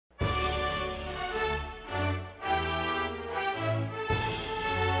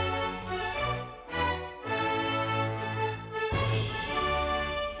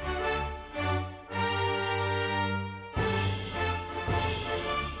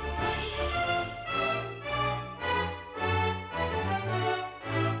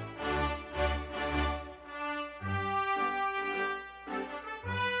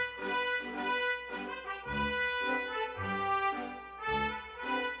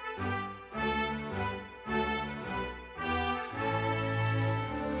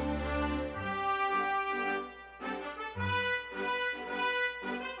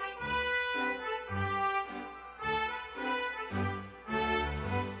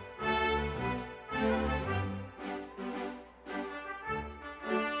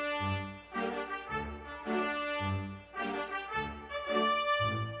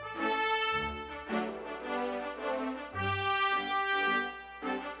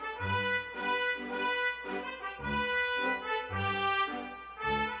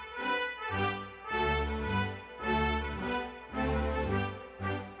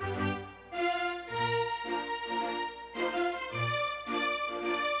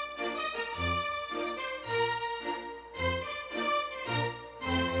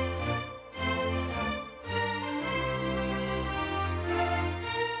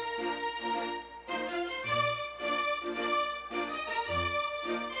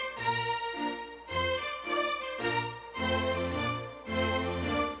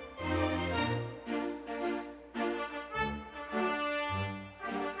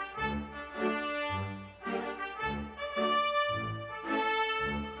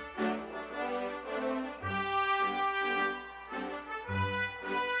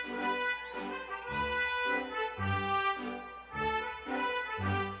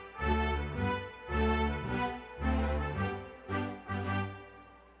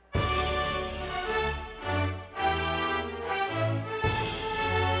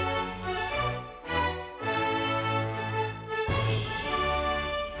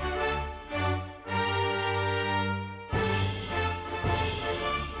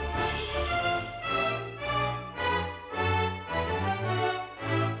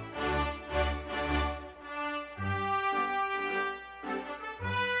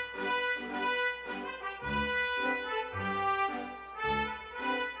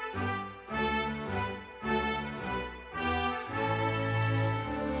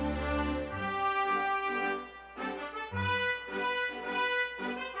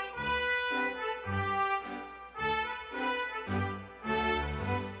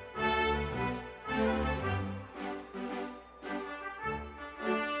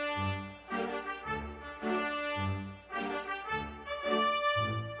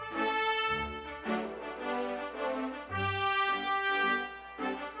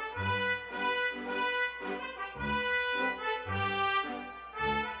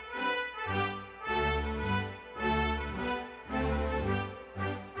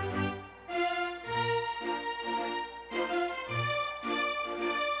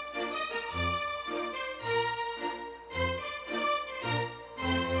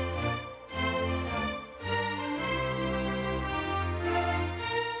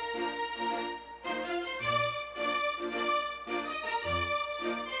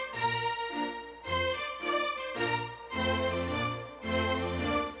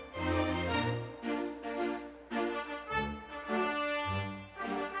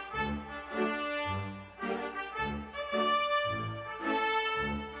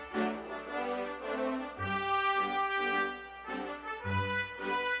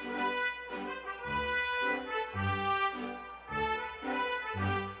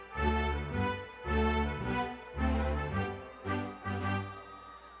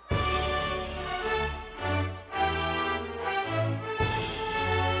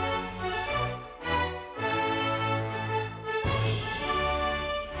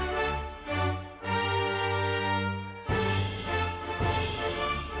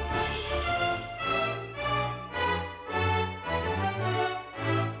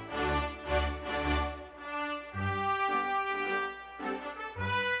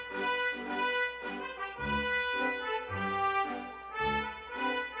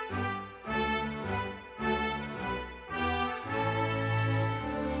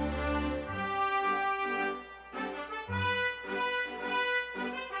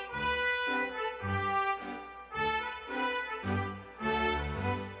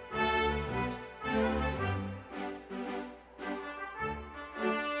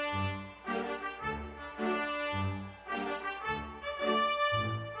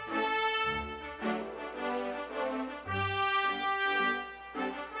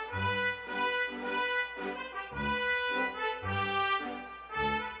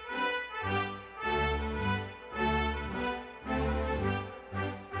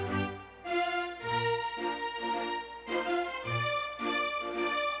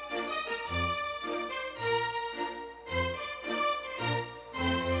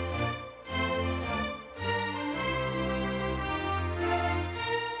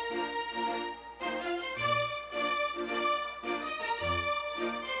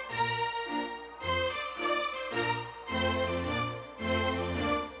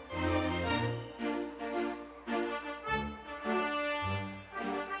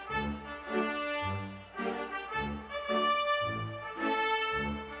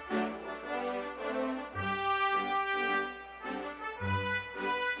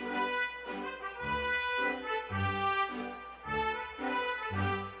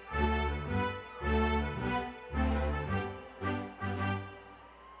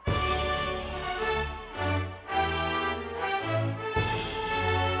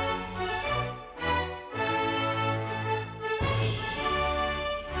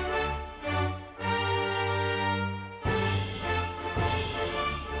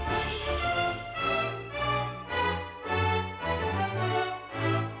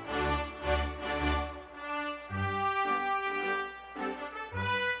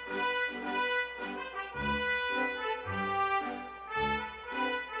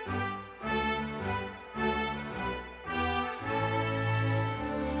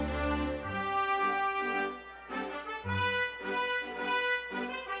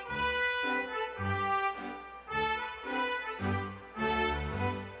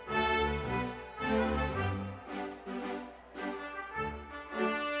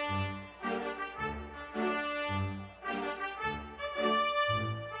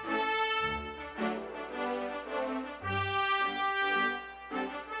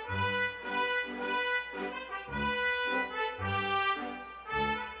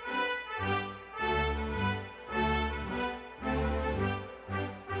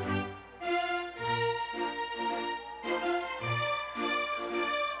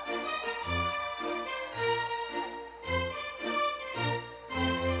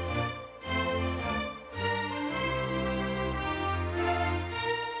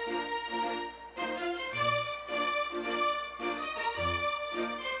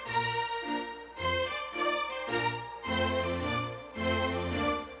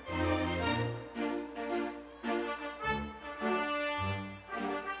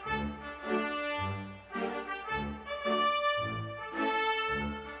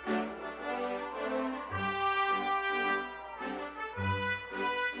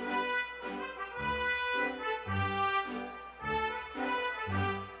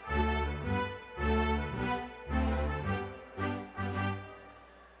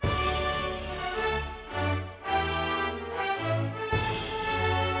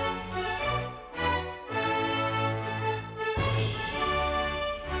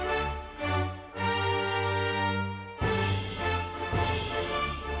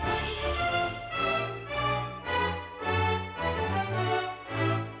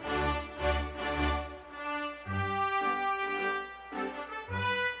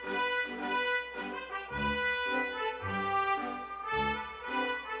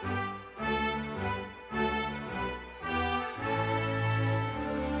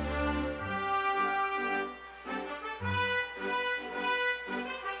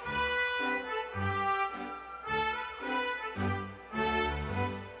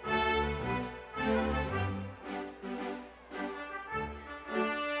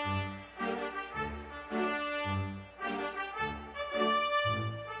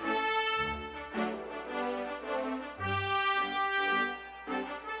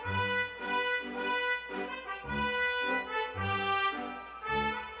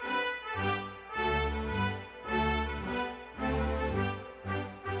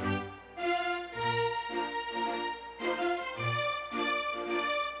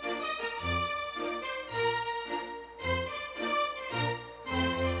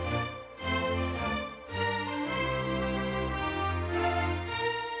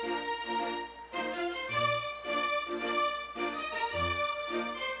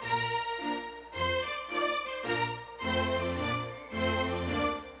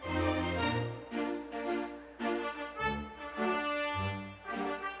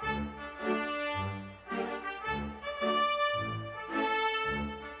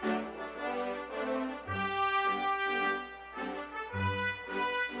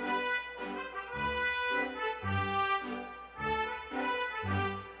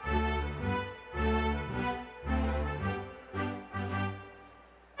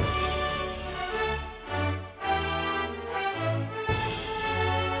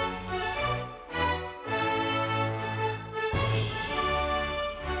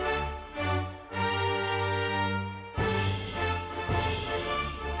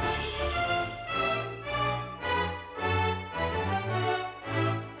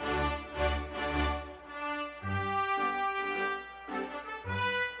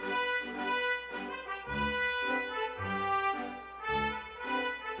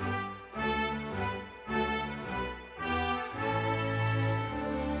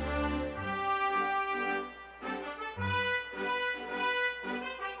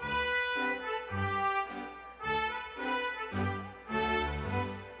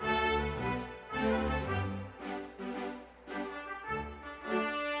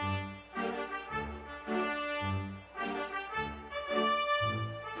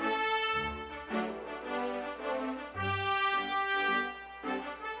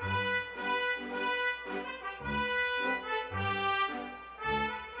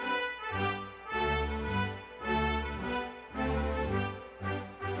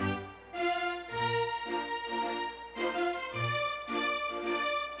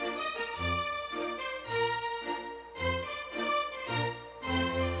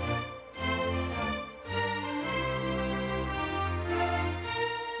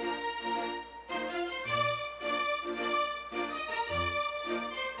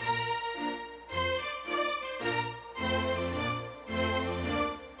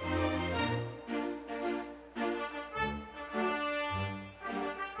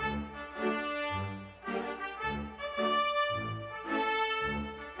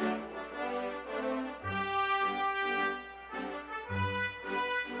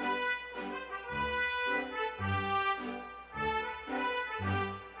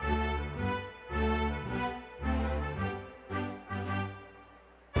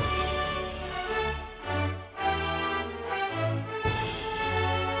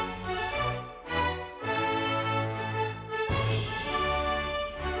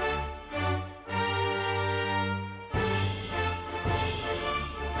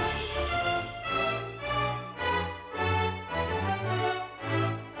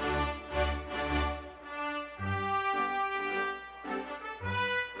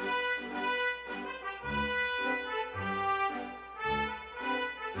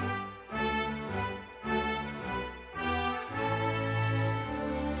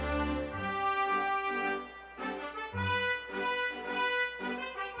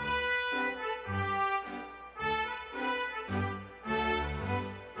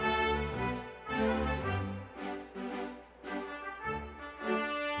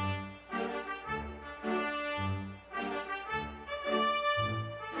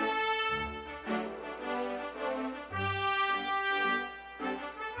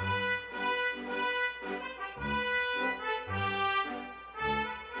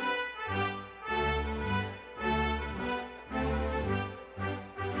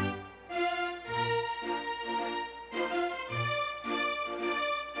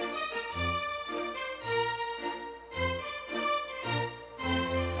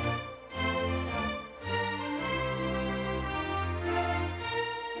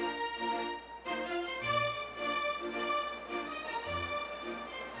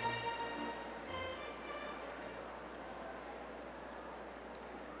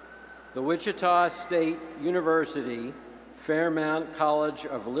The Wichita State University, Fairmount College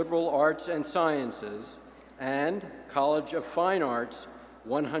of Liberal Arts and Sciences, and College of Fine Arts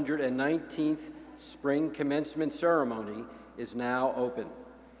 119th Spring Commencement Ceremony is now open.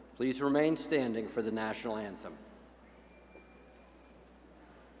 Please remain standing for the national anthem.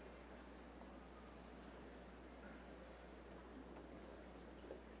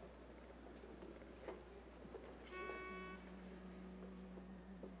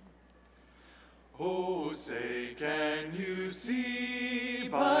 Oh, say, can you see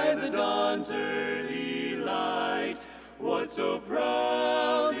by the dawn's early light what so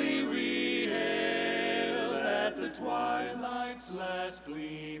proudly we hailed at the twilight's last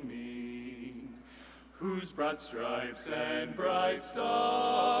gleaming, whose broad stripes and bright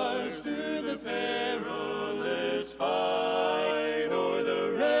stars through the perilous fight o'er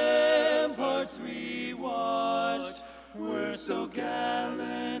the ramparts we watched were so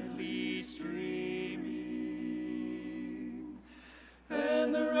gallantly streaming,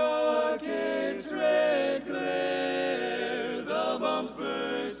 and the rocket's red glare, the bombs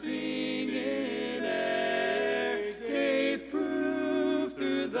bursting in air, gave proof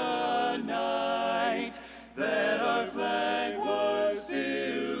through the night that our flag was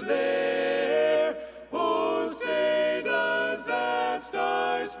still there. Oh, say does that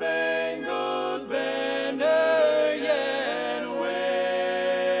star-spangled banner yet wave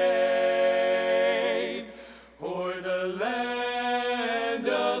o'er the land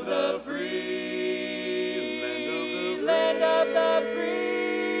of the free, land of the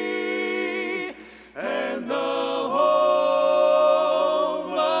free, and the home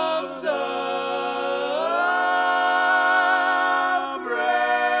of the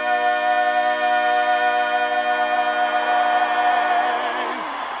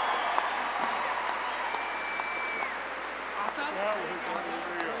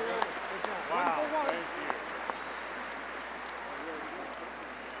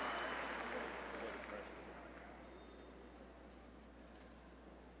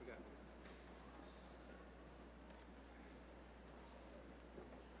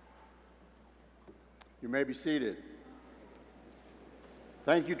You may be seated.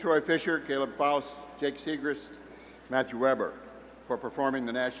 Thank you, Troy Fisher, Caleb Faust, Jake Segrist, Matthew Weber, for performing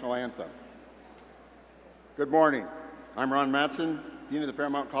the national anthem. Good morning. I'm Ron Mattson, Dean of the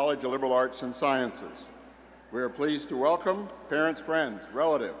Fairmount College of Liberal Arts and Sciences. We are pleased to welcome parents, friends,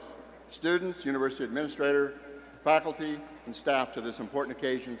 relatives, students, university administrator, faculty, and staff to this important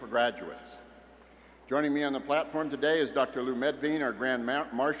occasion for graduates. Joining me on the platform today is Dr. Lou Medvine, our Grand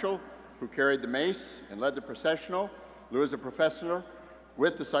Marshal, who carried the mace and led the processional. Lou is a professor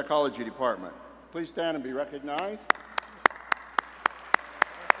with the psychology department. Please stand and be recognized.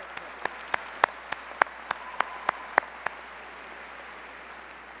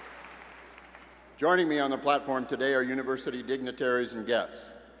 Joining me on the platform today are university dignitaries and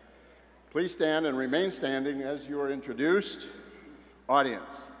guests. Please stand and remain standing as you are introduced.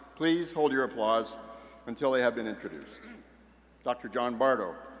 Audience, please hold your applause until they have been introduced. Dr. John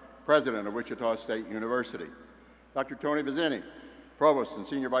Bardo, President of Wichita State University. Dr. Tony Vizzini, Provost and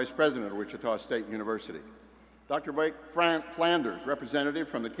Senior Vice President of Wichita State University. Dr. Blake Flanders, Representative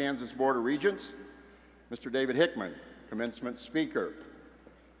from the Kansas Board of Regents. Mr. David Hickman, Commencement Speaker.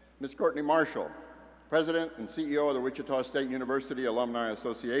 Ms. Courtney Marshall, President and CEO of the Wichita State University Alumni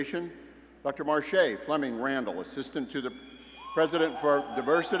Association. Dr. Marche Fleming Randall, Assistant to the President for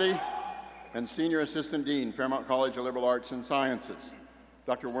Diversity and Senior Assistant Dean, Fairmount College of Liberal Arts and Sciences.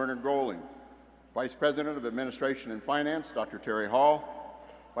 Dr. Werner Goling, Vice President of Administration and Finance, Dr. Terry Hall,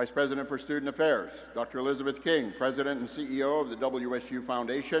 Vice President for Student Affairs, Dr. Elizabeth King, President and CEO of the WSU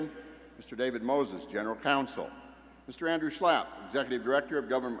Foundation, Mr. David Moses, General Counsel, Mr. Andrew Schlapp, Executive Director of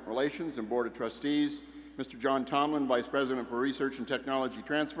Government Relations and Board of Trustees, Mr. John Tomlin, Vice President for Research and Technology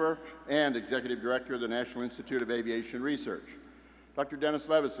Transfer and Executive Director of the National Institute of Aviation Research, Dr. Dennis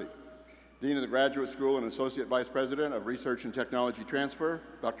Levesey, Dean of the Graduate School and Associate Vice President of Research and Technology Transfer,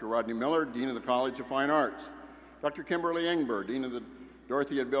 Dr. Rodney Miller, Dean of the College of Fine Arts, Dr. Kimberly Engber, Dean of the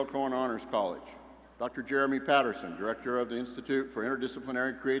Dorothy and Bill Cohen Honors College, Dr. Jeremy Patterson, Director of the Institute for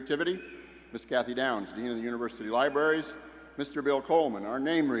Interdisciplinary Creativity, Ms. Kathy Downs, Dean of the University Libraries, Mr. Bill Coleman, our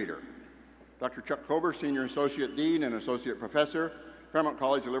name reader, Dr. Chuck Kober, Senior Associate Dean and Associate Professor, Fairmount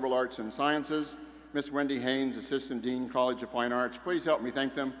College of Liberal Arts and Sciences, Ms. Wendy Haynes, Assistant Dean, College of Fine Arts. Please help me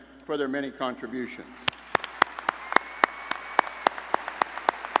thank them for their many contributions.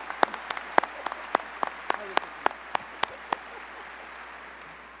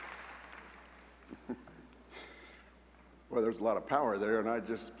 Well, there's a lot of power there, and I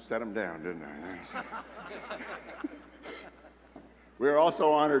just set them down, didn't I? We are also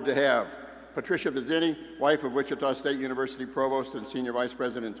honored to have Patricia Vizzini, wife of Wichita State University Provost and Senior Vice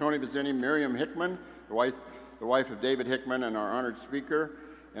President Tony Vizzini, Miriam Hickman, the wife of David Hickman, and our honored speaker,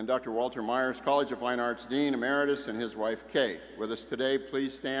 and Dr. Walter Myers, College of Fine Arts Dean Emeritus, and his wife, Kay. With us today,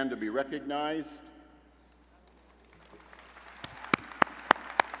 please stand to be recognized.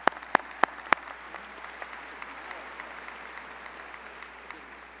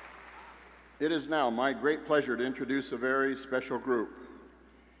 It is now my great pleasure to introduce a very special group.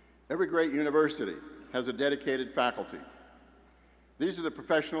 Every great university has a dedicated faculty. These are the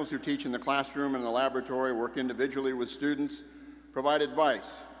professionals who teach in the classroom and the laboratory, work individually with students, provide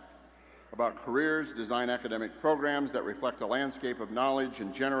advice about careers, design academic programs that reflect a landscape of knowledge,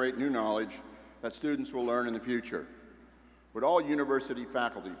 and generate new knowledge that students will learn in the future. Would all university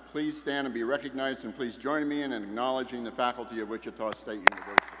faculty please stand and be recognized, and please join me in acknowledging the faculty of Wichita State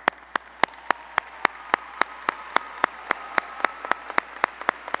University.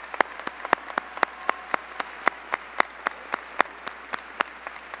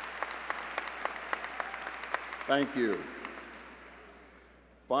 Thank you.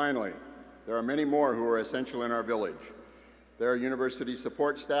 Finally, there are many more who are essential in our village. There are university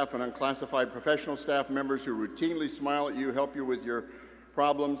support staff and unclassified professional staff members who routinely smile at you, help you with your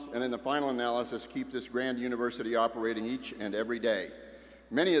problems, and in the final analysis, keep this grand university operating each and every day.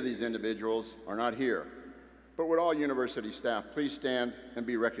 Many of these individuals are not here, but would all university staff please stand and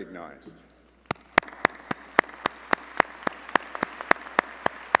be recognized?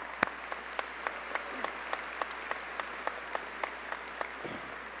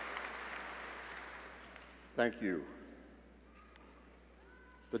 Thank you.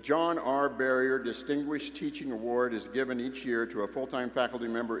 The John R. Barrier Distinguished Teaching Award is given each year to a full-time faculty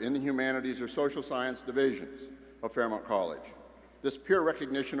member in the humanities or social science divisions of Fairmount College. This peer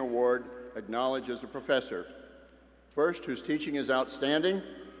recognition award acknowledges a professor, first, whose teaching is outstanding,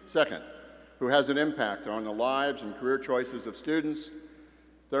 second, who has an impact on the lives and career choices of students,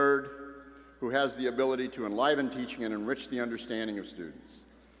 third, who has the ability to enliven teaching and enrich the understanding of students.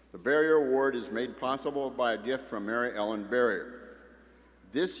 The Barrier Award is made possible by a gift from Mary Ellen Barrier.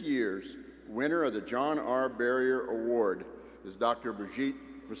 This year's winner of the John R. Barrier Award is Dr. Brigitte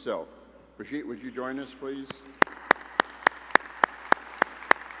Roussel. Brigitte, would you join us, please?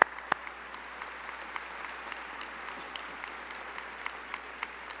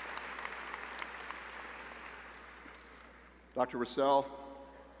 Dr. Roussel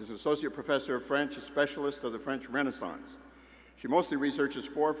is an associate professor of French, a specialist of the French Renaissance. She mostly researches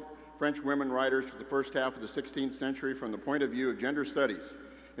 4 French women writers for the first half of the 16th century from the point of view of gender studies,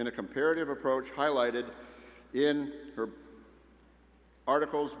 in a comparative approach highlighted in her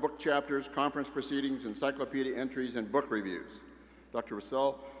articles, book chapters, conference proceedings, encyclopedia entries, and book reviews. Dr.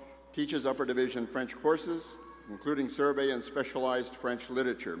 Roussel teaches upper division French courses, including survey and specialized French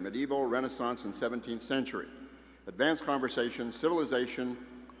literature, medieval, Renaissance, and 17th century, advanced conversation, civilization,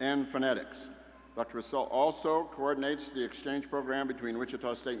 and phonetics. Dr. Roussel also coordinates the exchange program between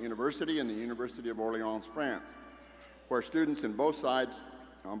Wichita State University and the University of Orleans, France, where students on both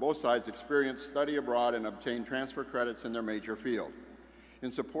sides experience study abroad and obtain transfer credits in their major field.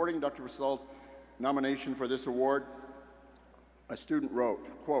 In supporting Dr. Roussel's nomination for this award, a student wrote,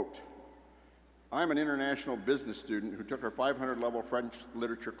 quote, "I'm an international business student who took her 500-level French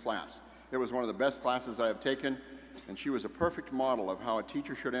literature class. It was one of the best classes I have taken, and she was a perfect model of how a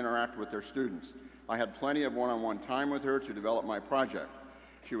teacher should interact with their students. I had plenty of one-on-one time with her to develop my project.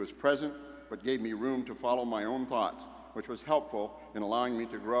 She was present, but gave me room to follow my own thoughts, which was helpful in allowing me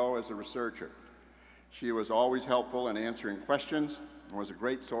to grow as a researcher. She was always helpful in answering questions and was a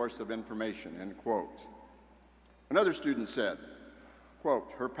great source of information," end quote. Another student said,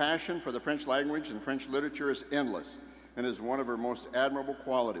 quote, "Her passion for the French language and French literature is endless and is one of her most admirable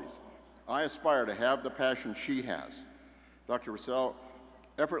qualities. I aspire to have the passion she has." Dr. Roussel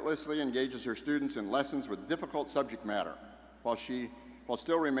effortlessly engages her students in lessons with difficult subject matter, while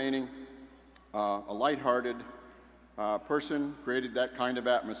still remaining a lighthearted person, created that kind of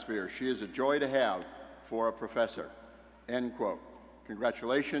atmosphere. She is a joy to have for a professor, end quote.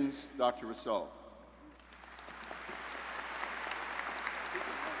 Congratulations, Dr. Roussel.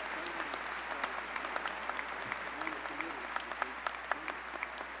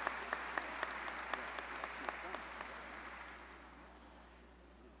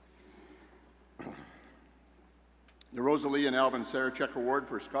 The Rosalie and Alvin Sarachek Award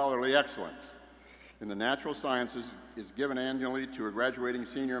for Scholarly Excellence in the Natural Sciences is given annually to a graduating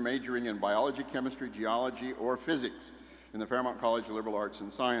senior majoring in biology, chemistry, geology, or physics in the Fairmount College of Liberal Arts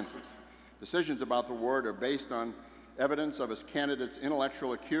and Sciences. Decisions about the award are based on evidence of his candidate's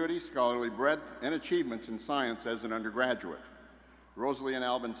intellectual acuity, scholarly breadth, and achievements in science as an undergraduate. The Rosalie and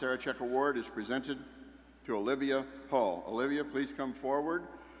Alvin Sarachek Award is presented to Olivia Hull. Olivia, please come forward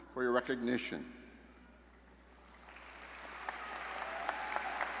for your recognition.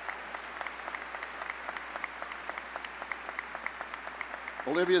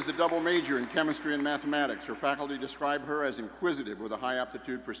 Olivia is a double major in chemistry and mathematics. Her faculty describe her as inquisitive with a high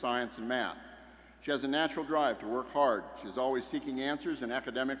aptitude for science and math. She has a natural drive to work hard. She is always seeking answers in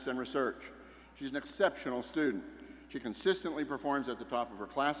academics and research. She's an exceptional student. She consistently performs at the top of her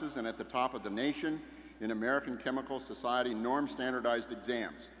classes and at the top of the nation in American Chemical Society norm standardized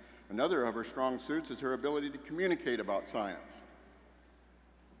exams. Another of her strong suits is her ability to communicate about science.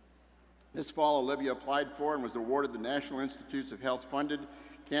 This fall, Olivia applied for and was awarded the National Institutes of Health-funded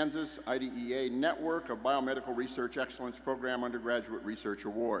Kansas IDEA Network of Biomedical Research Excellence Program Undergraduate Research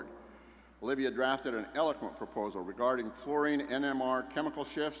Award. Olivia drafted an eloquent proposal regarding fluorine NMR chemical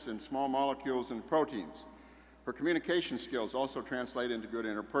shifts in small molecules and proteins. Her communication skills also translate into good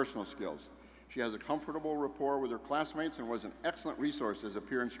interpersonal skills. She has a comfortable rapport with her classmates and was an excellent resource as a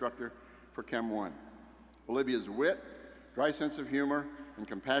peer instructor for Chem 1. Olivia's wit, dry sense of humor, and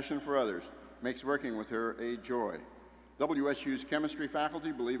compassion for others makes working with her a joy. WSU's chemistry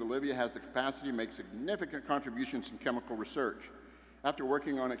faculty believe Olivia has the capacity to make significant contributions in chemical research. After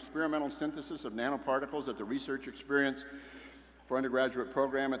working on experimental synthesis of nanoparticles at the Research Experience for Undergraduate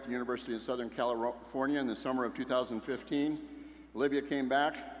Program at the University of Southern California in the summer of 2015, Olivia came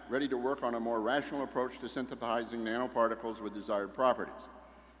back ready to work on a more rational approach to synthesizing nanoparticles with desired properties.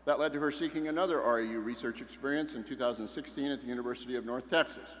 That led to her seeking another REU research experience in 2016 at the University of North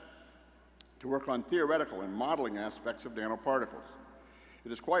Texas to work on theoretical and modeling aspects of nanoparticles.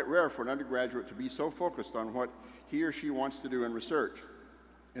 It is quite rare for an undergraduate to be so focused on what he or she wants to do in research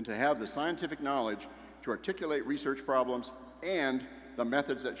and to have the scientific knowledge to articulate research problems and the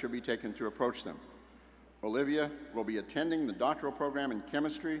methods that should be taken to approach them. Olivia will be attending the doctoral program in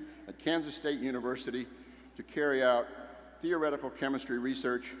chemistry at Kansas State University to carry out theoretical chemistry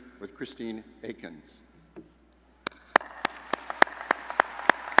research with Christine Akins.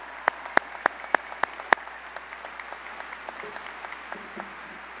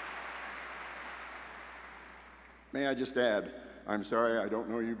 May I just add, I'm sorry I don't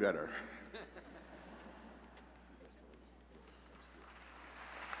know you better.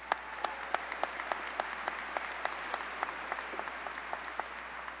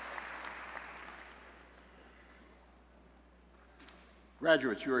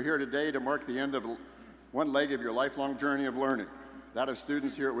 Graduates, you are here today to mark the end of one leg of your lifelong journey of learning, that of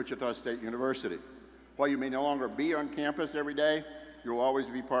students here at Wichita State University. While you may no longer be on campus every day, you will always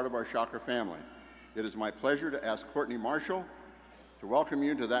be part of our Shocker family. It is my pleasure to ask Courtney Marshall to welcome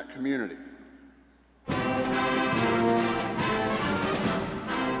you to that community.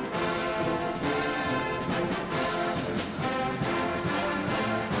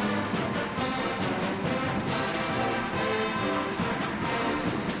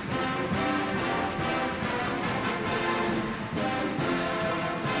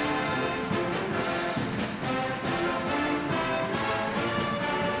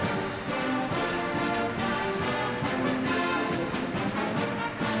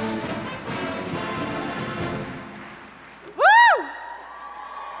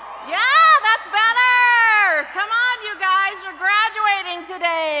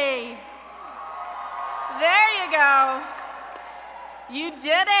 Today. There you go. You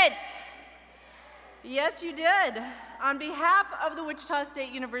did it. Yes, you did. On behalf of the Wichita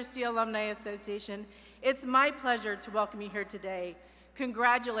State University Alumni Association, it's my pleasure to welcome you here today.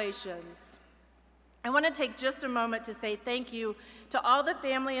 Congratulations. I want to take just a moment to say thank you to all the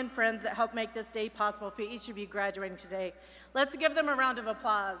family and friends that helped make this day possible for each of you graduating today. Let's give them a round of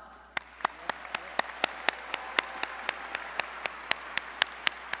applause.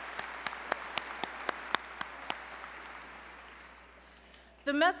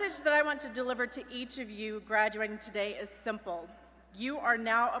 The message that I want to deliver to each of you graduating today is simple. You are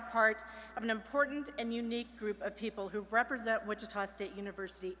now a part of an important and unique group of people who represent Wichita State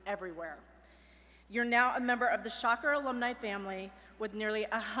University everywhere. You're now a member of the Shocker alumni family with nearly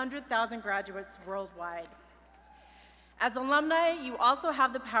 100,000 graduates worldwide. As alumni, you also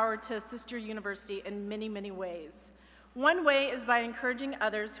have the power to assist your university in many, many ways. One way is by encouraging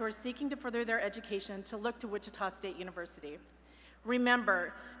others who are seeking to further their education to look to Wichita State University.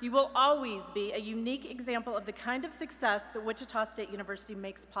 Remember, you will always be a unique example of the kind of success that Wichita State University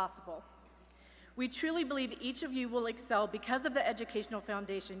makes possible. We truly believe each of you will excel because of the educational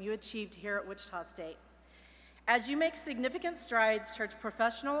foundation you achieved here at Wichita State. As you make significant strides towards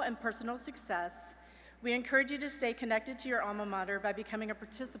professional and personal success, we encourage you to stay connected to your alma mater by becoming a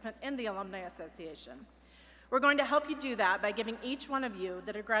participant in the Alumni Association. We're going to help you do that by giving each one of you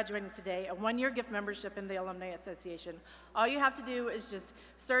that are graduating today a one-year gift membership in the Alumni Association. All you have to do is just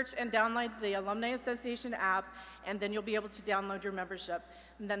search and download the Alumni Association app, and then you'll be able to download your membership.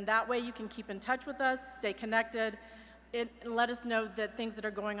 And then that way you can keep in touch with us, stay connected, and let us know the things that are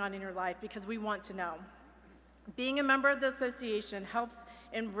going on in your life, because we want to know. Being a member of the association helps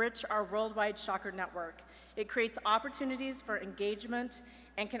enrich our worldwide Shocker network. It creates opportunities for engagement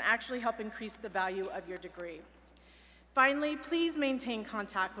and can actually help increase the value of your degree. Finally, please maintain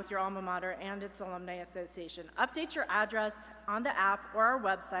contact with your alma mater and its alumni association. Update your address on the app or our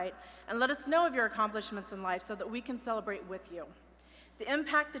website, and let us know of your accomplishments in life so that we can celebrate with you. The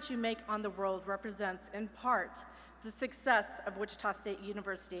impact that you make on the world represents, in part, the success of Wichita State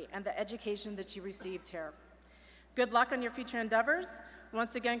University and the education that you received here. Good luck on your future endeavors.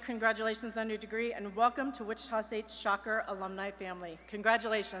 Once again, congratulations on your degree, and welcome to Wichita State's Shocker alumni family.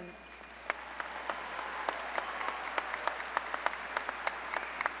 Congratulations.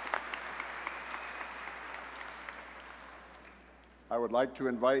 I would like to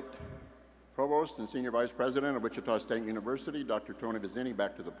invite Provost and Senior Vice President of Wichita State University, Dr. Tony Vizzini,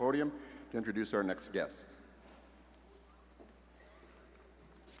 back to the podium to introduce our next guest.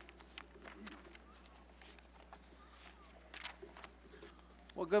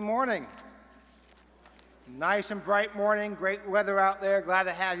 Well, good morning. Nice and bright morning, great weather out there. Glad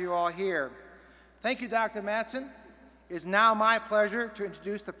to have you all here. Thank you, Dr. Matson. It is now my pleasure to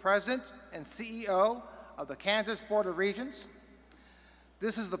introduce the President and CEO of the Kansas Board of Regents.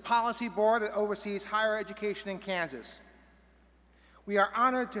 This is the policy board that oversees higher education in Kansas. We are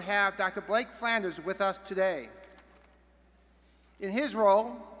honored to have Dr. Blake Flanders with us today. In his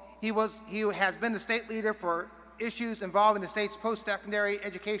role, he has been the state leader for issues involving the state's post-secondary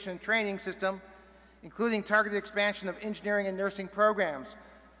education and training system, including targeted expansion of engineering and nursing programs.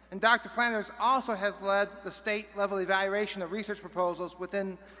 And Dr. Flanders also has led the state-level evaluation of research proposals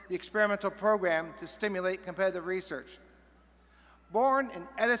within the experimental program to stimulate competitive research. Born in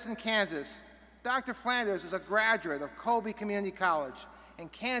Edison, Kansas, Dr. Flanders is a graduate of Colby Community College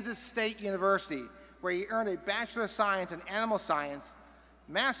and Kansas State University, where he earned a Bachelor of Science in Animal Science,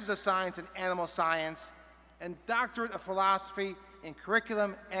 Master's of Science in Animal Science, and Doctorate of Philosophy in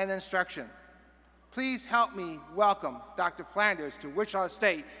Curriculum and Instruction. Please help me welcome Dr. Flanders to Wichita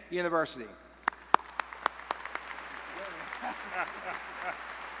State University.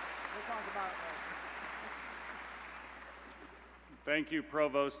 Thank you,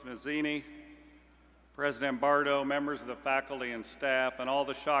 Provost Vizzini, President Bardo, members of the faculty and staff, and all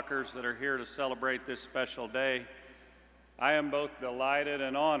the Shockers that are here to celebrate this special day. I am both delighted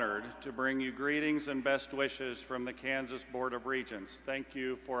and honored to bring you greetings and best wishes from the Kansas Board of Regents. Thank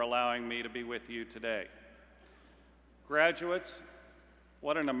you for allowing me to be with you today. Graduates,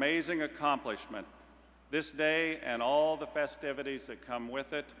 what an amazing accomplishment. This day and all the festivities that come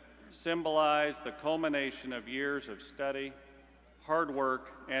with it symbolize the culmination of years of study, hard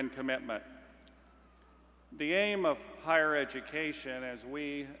work, and commitment. The aim of higher education, as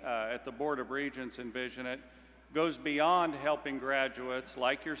we at the Board of Regents envision it, goes beyond helping graduates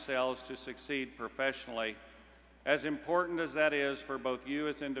like yourselves to succeed professionally, as important as that is for both you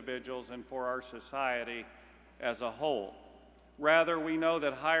as individuals and for our society as a whole. Rather, we know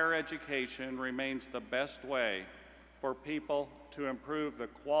that higher education remains the best way for people to improve the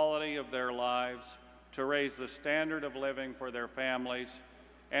quality of their lives, to raise the standard of living for their families,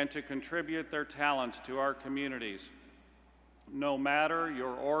 and to contribute their talents to our communities, no matter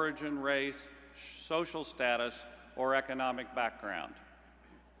your origin, race, social status, or economic background.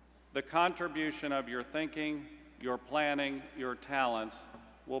 The contribution of your thinking, your planning, your talents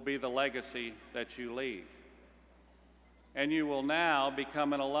will be the legacy that you leave. And you will now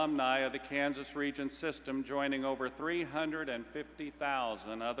become an alumni of the Kansas Regents system, joining over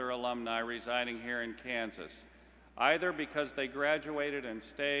 350,000 other alumni residing here in Kansas, either because they graduated and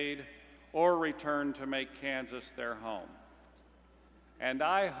stayed or returned to make Kansas their home. And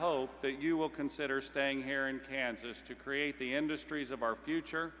I hope that you will consider staying here in Kansas to create the industries of our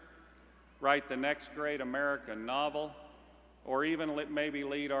future, write the next great American novel, or even maybe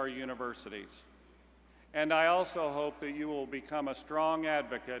lead our universities. And I also hope that you will become a strong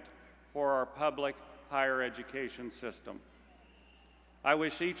advocate for our public higher education system. I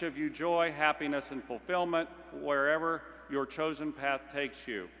wish each of you joy, happiness, and fulfillment wherever your chosen path takes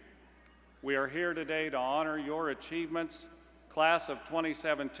you. We are here today to honor your achievements. Class of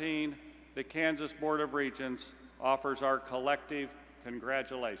 2017, the Kansas Board of Regents offers our collective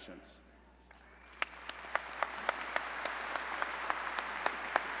congratulations.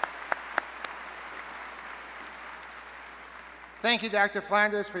 Thank you, Dr.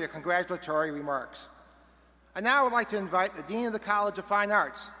 Flanders, for your congratulatory remarks. I now would like to invite the Dean of the College of Fine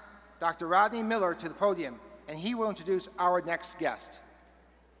Arts, Dr. Rodney Miller, to the podium, and he will introduce our next guest.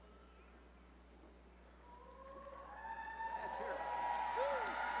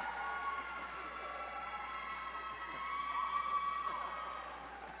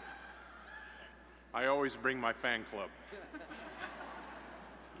 I always bring my fan club.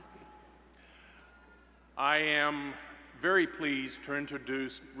 I am very pleased to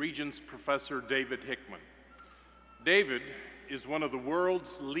introduce Regents Professor David Hickman. David is one of the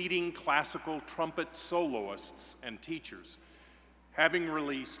world's leading classical trumpet soloists and teachers, having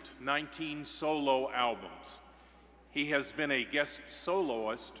released 19 solo albums. He has been a guest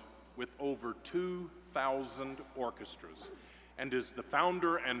soloist with over 2,000 orchestras and is the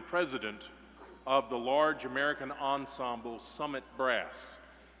founder and president of the large American ensemble Summit Brass.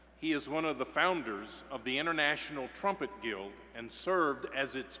 He is one of the founders of the International Trumpet Guild and served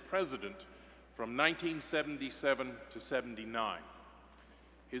as its president from 1977 to 79.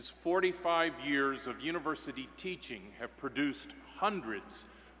 His 45 years of university teaching have produced hundreds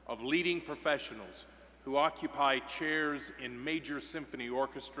of leading professionals who occupy chairs in major symphony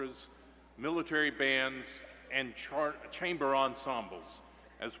orchestras, military bands, and chamber ensembles,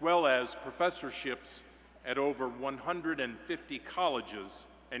 as well as professorships at over 150 colleges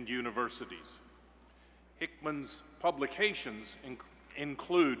and universities. Hickman's publications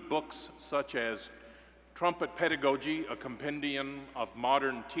include books such as Trumpet Pedagogy, a compendium of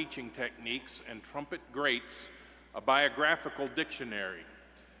modern teaching techniques, and Trumpet Greats, a biographical dictionary,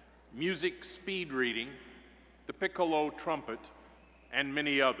 Music Speed Reading, The Piccolo Trumpet, and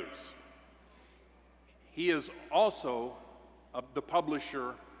many others. He is also the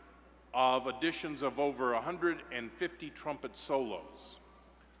publisher of editions of over 150 trumpet solos.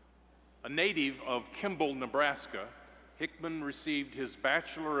 A native of Kimball, Nebraska, Hickman received his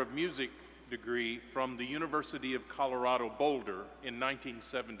Bachelor of Music degree from the University of Colorado Boulder in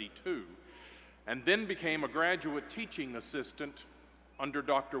 1972, and then became a graduate teaching assistant under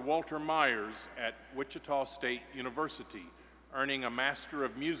Dr. Walter Myers at Wichita State University, earning a Master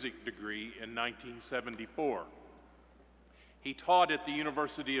of Music degree in 1974. He taught at the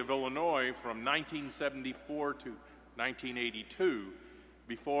University of Illinois from 1974 to 1982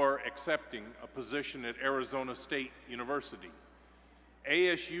 before accepting a position at Arizona State University.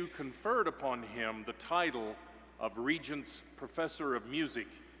 ASU conferred upon him the title of Regents Professor of Music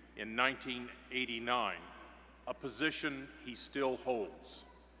in 1989, a position he still holds.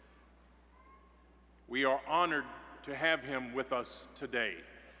 We are honored to have him with us today.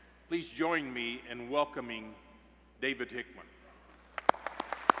 Please join me in welcoming David Hickman.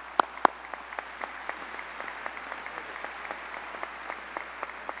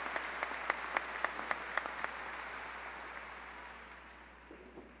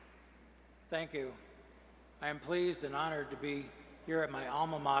 Thank you. I am pleased and honored to be here at my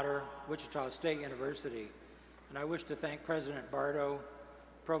alma mater, Wichita State University, and I wish to thank President Bardo,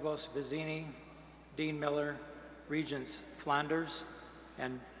 Provost Vizzini, Dean Miller, Regents Flanders,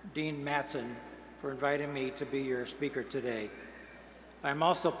 and Dean Matson for inviting me to be your speaker today. I am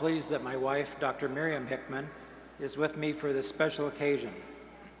also pleased that my wife, Dr. Miriam Hickman, is with me for this special occasion.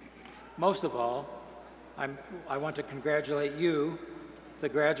 Most of all, I want to congratulate you, the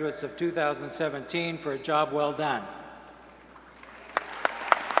graduates of 2017, for a job well done.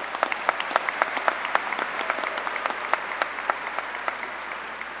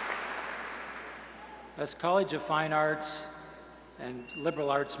 As College of Fine Arts and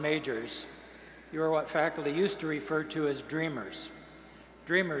liberal arts majors, you are what faculty used to refer to as dreamers.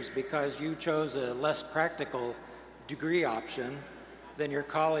 Dreamers because you chose a less practical degree option than your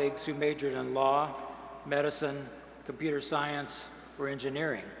colleagues who majored in law, medicine, computer science, or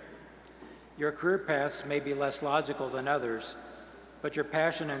engineering. Your career paths may be less logical than others, but your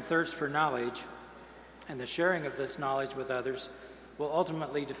passion and thirst for knowledge and the sharing of this knowledge with others will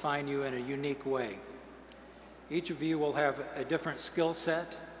ultimately define you in a unique way. Each of you will have a different skill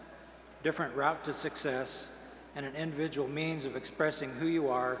set, different route to success, and an individual means of expressing who you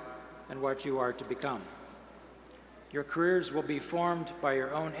are and what you are to become. Your careers will be formed by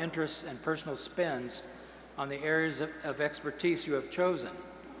your own interests and personal spins on the areas of expertise you have chosen.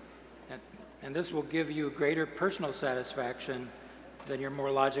 And this will give you greater personal satisfaction than your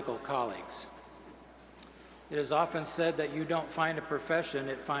more logical colleagues. It is often said that you don't find a profession,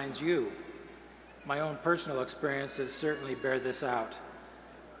 it finds you. My own personal experiences certainly bear this out.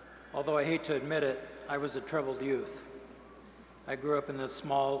 Although I hate to admit it, I was a troubled youth. I grew up in a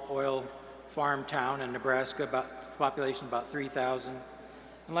small oil farm town in Nebraska, population about 3,000.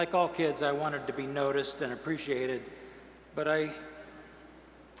 And like all kids, I wanted to be noticed and appreciated, but I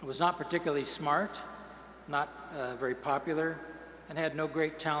was not particularly smart, not very popular, and had no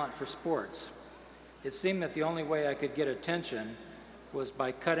great talent for sports. It seemed that the only way I could get attention was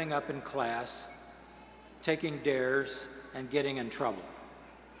by cutting up in class, taking dares, and getting in trouble.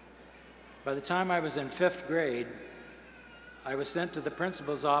 By the time I was in 5th grade, I was sent to the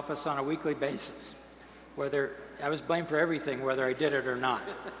principal's office on a weekly basis. I was blamed for everything, whether I did it or not.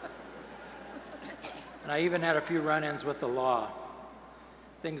 And I even had a few run-ins with the law.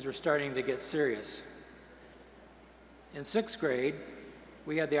 Things were starting to get serious. In 6th grade,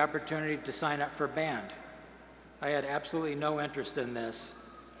 we had the opportunity to sign up for band. I had absolutely no interest in this,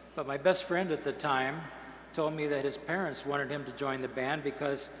 but my best friend at the time told me that his parents wanted him to join the band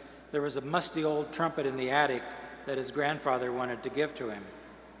because there was a musty old trumpet in the attic that his grandfather wanted to give to him.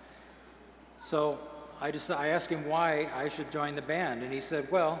 So I asked him why I should join the band, and he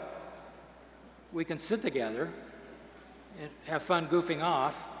said, well, we can sit together and have fun goofing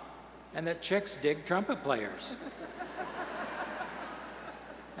off, and that chicks dig trumpet players.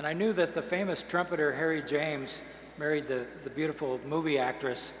 And I knew that the famous trumpeter Harry James married the beautiful movie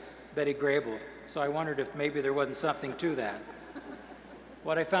actress Betty Grable, so I wondered if maybe there wasn't something to that.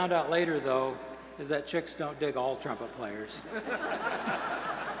 What I found out later, though, is that chicks don't dig all trumpet players.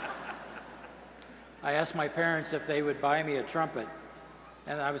 I asked my parents if they would buy me a trumpet,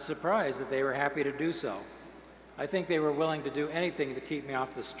 and I was surprised that they were happy to do so. I think they were willing to do anything to keep me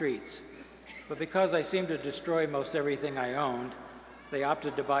off the streets. But because I seemed to destroy most everything I owned, they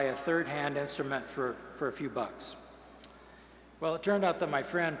opted to buy a third-hand instrument for a few bucks. Well, it turned out that my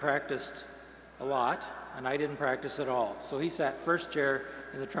friend practiced a lot, and I didn't practice at all. So he sat first chair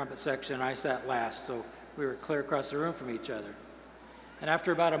in the trumpet section, I sat last, so we were clear across the room from each other. And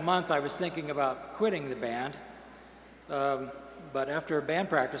after about a month, I was thinking about quitting the band, but after a band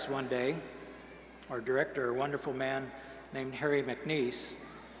practice one day, our director, a wonderful man named Harry McNeese,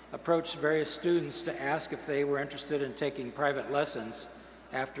 approached various students to ask if they were interested in taking private lessons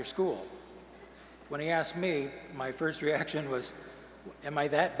after school. When he asked me, my first reaction was, am I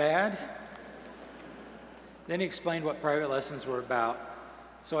that bad? Then he explained what private lessons were about,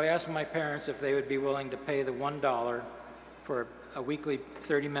 so I asked my parents if they would be willing to pay the $1 for a weekly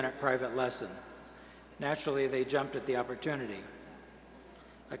 30-minute private lesson. Naturally, they jumped at the opportunity.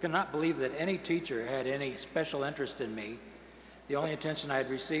 I could not believe that any teacher had any special interest in me. The only attention I had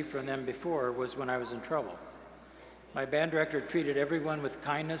received from them before was when I was in trouble. My band director treated everyone with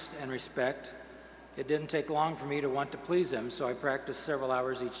kindness and respect. It didn't take long for me to want to please him, so I practiced several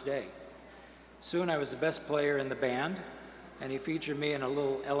hours each day. Soon I was the best player in the band, and he featured me in a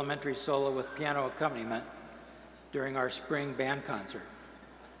little elementary solo with piano accompaniment during our spring band concert.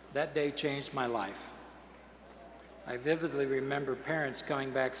 That day changed my life. I vividly remember parents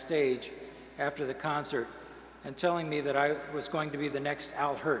coming backstage after the concert and telling me that I was going to be the next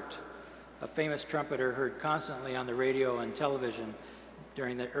Al Hirt, a famous trumpeter heard constantly on the radio and television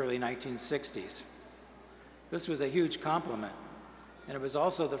during the early 1960s. This was a huge compliment, and it was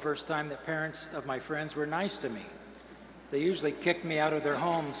also the first time that parents of my friends were nice to me. They usually kicked me out of their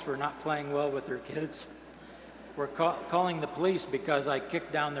homes for not playing well with their kids, were calling the police because I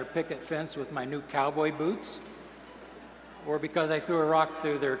kicked down their picket fence with my new cowboy boots, or because I threw a rock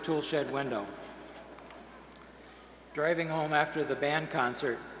through their tool shed window. Driving home after the band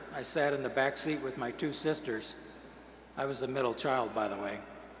concert, I sat in the back seat with my two sisters. I was the middle child, by the way.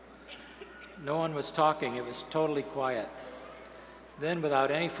 No one was talking, it was totally quiet. Then,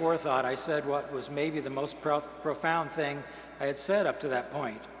 without any forethought, I said what was maybe the most profound thing I had said up to that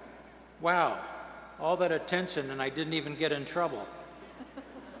point. Wow, all that attention and I didn't even get in trouble.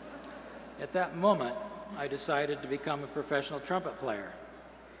 At that moment, I decided to become a professional trumpet player,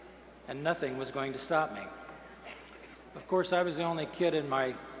 and nothing was going to stop me. Of course, I was the only kid in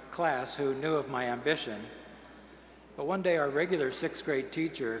my class who knew of my ambition, but one day our regular 6th grade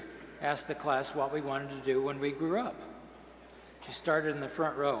teacher asked the class what we wanted to do when we grew up. She started in the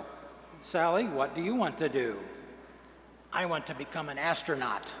front row. Sally, what do you want to do? I want to become an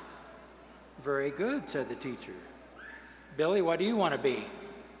astronaut. Very good, said the teacher. Billy, what do you want to be?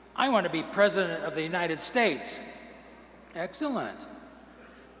 I want to be President of the United States. Excellent.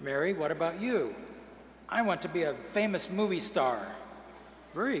 Mary, what about you? I want to be a famous movie star.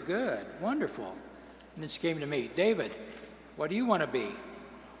 Very good, wonderful. And then she came to me. David, what do you want to be?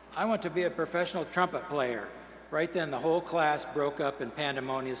 I want to be a professional trumpet player. Right then, the whole class broke up in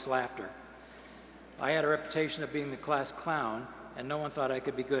pandemonious laughter. I had a reputation of being the class clown, and no one thought I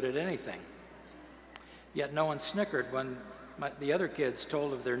could be good at anything. Yet no one snickered when the other kids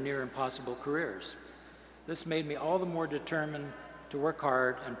told of their near impossible careers. This made me all the more determined to work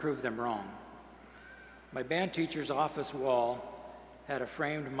hard and prove them wrong. My band teacher's office wall had a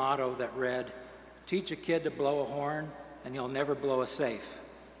framed motto that read, Teach a kid to blow a horn, and you'll never blow a safe.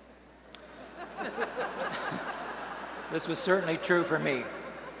 This was certainly true for me.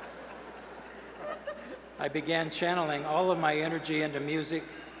 I began channeling all of my energy into music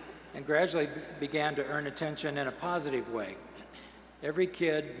and gradually began to earn attention in a positive way. Every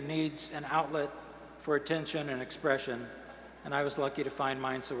kid needs an outlet for attention and expression, and I was lucky to find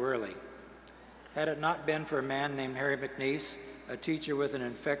mine so early. Had it not been for a man named Harry McNeese, a teacher with an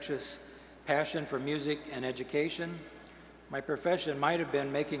infectious passion for music and education, my profession might have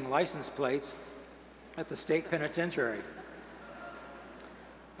been making license plates at the state penitentiary.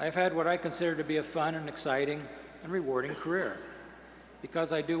 I've had what I consider to be a fun and exciting and rewarding career.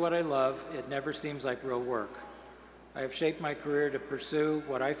 Because I do what I love, it never seems like real work. I have shaped my career to pursue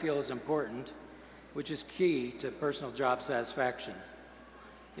what I feel is important, which is key to personal job satisfaction.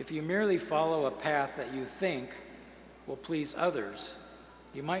 If you merely follow a path that you think will please others,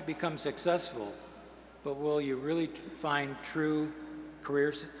 you might become successful, but will you really find true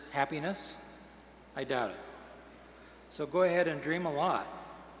career happiness? I doubt it. So go ahead and dream a lot.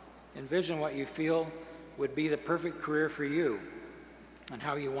 Envision what you feel would be the perfect career for you and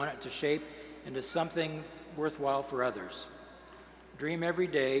how you want it to shape into something worthwhile for others. Dream every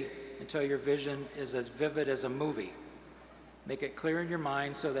day until your vision is as vivid as a movie. Make it clear in your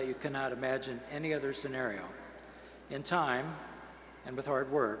mind so that you cannot imagine any other scenario. In time, and with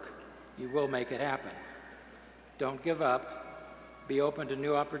hard work, you will make it happen. Don't give up. Be open to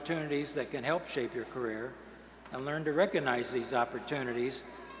new opportunities that can help shape your career, and learn to recognize these opportunities,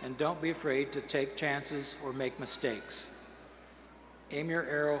 and don't be afraid to take chances or make mistakes. Aim your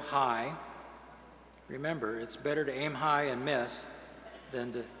arrow high. Remember, it's better to aim high and miss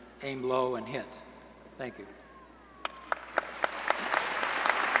than to aim low and hit. Thank you.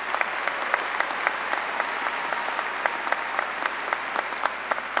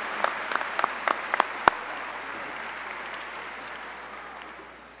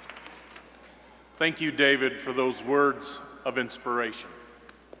 Thank you, David, for those words of inspiration.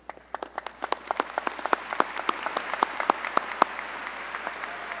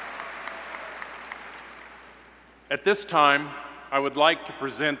 At this time, I would like to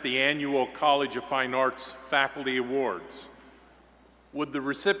present the annual College of Fine Arts Faculty Awards. Would the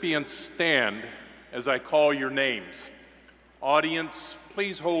recipients stand as I call your names? Audience,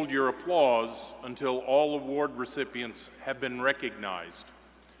 please hold your applause until all award recipients have been recognized.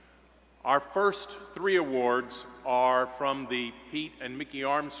 Our first three awards are from the Pete and Mickey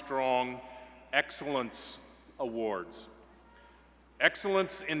Armstrong Excellence Awards.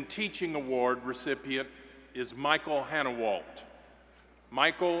 Excellence in Teaching Award recipient is Michael Hannawalt.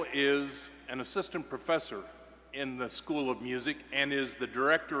 Michael is an assistant professor in the School of Music and is the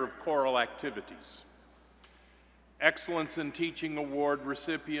director of choral activities. Excellence in Teaching Award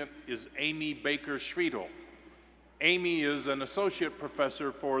recipient is Amy Baker-Schriedel. Amy is an associate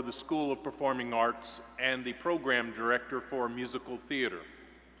professor for the School of Performing Arts and the program director for musical theater.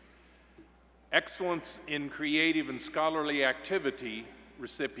 Excellence in Creative and Scholarly Activity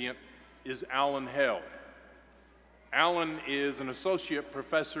recipient is Alan Held. Alan is an associate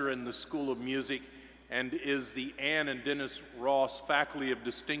professor in the School of Music and is the Ann and Dennis Ross Faculty of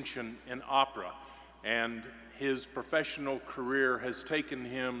Distinction in Opera, and his professional career has taken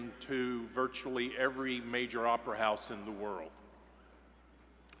him to virtually every major opera house in the world.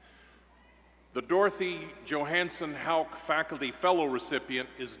 The Dorothy Johansson Houck Faculty Fellow recipient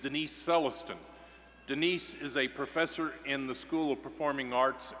is Denise Celestin. Denise is a professor in the School of Performing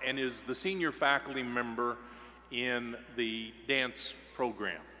Arts and is the senior faculty member in the dance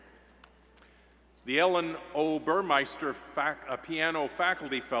program. The Ellen O. Burmeister Piano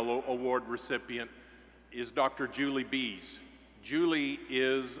Faculty Fellow Award recipient is Dr. Julie Bees. Julie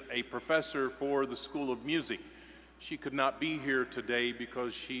is a professor for the School of Music. She could not be here today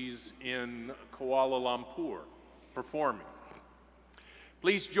because she's in Kuala Lumpur performing.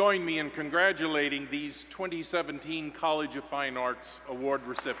 Please join me in congratulating these 2017 College of Fine Arts Award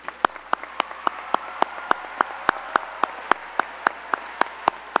recipients.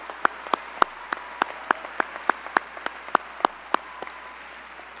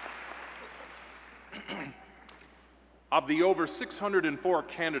 Of the over 604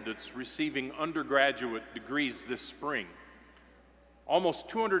 candidates receiving undergraduate degrees this spring, almost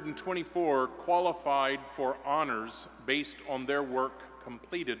 224 qualified for honors based on their work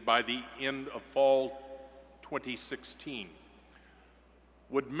completed by the end of fall 2016.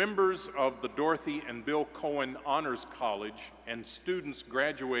 Would members of the Dorothy and Bill Cohen Honors College and students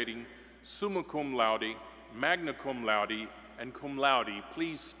graduating summa cum laude, magna cum laude, and cum laude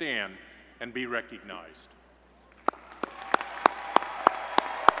please stand and be recognized?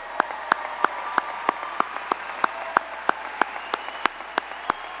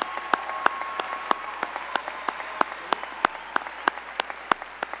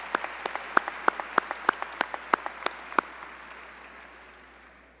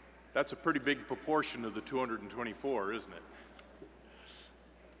 That's a pretty big proportion of the 224, isn't it?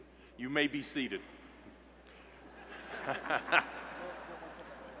 You may be seated.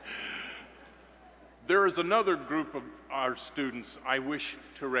 There is another group of our students I wish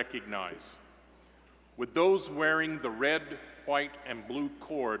to recognize. With those wearing the red, white, and blue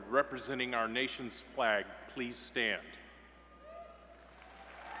cord representing our nation's flag, please stand.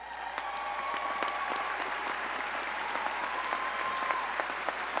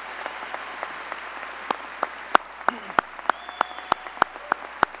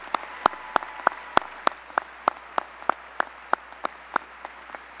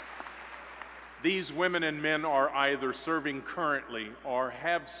 These women and men are either serving currently or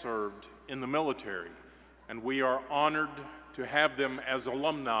have served in the military, and we are honored to have them as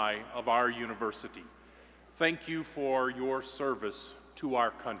alumni of our university. Thank you for your service to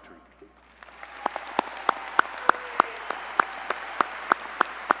our country.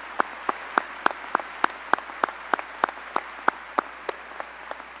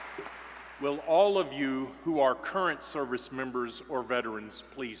 Will all of you who are current service members or veterans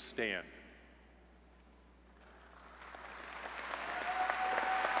please stand?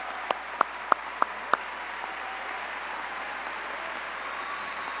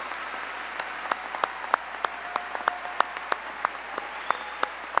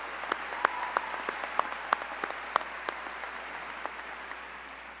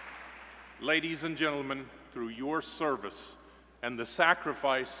 Ladies and gentlemen, through your service and the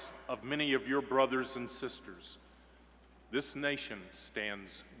sacrifice of many of your brothers and sisters, this nation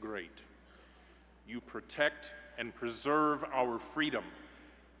stands great. You protect and preserve our freedom,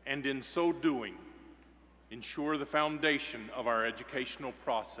 and in so doing, ensure the foundation of our educational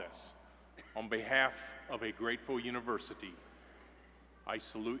process. On behalf of a grateful university, I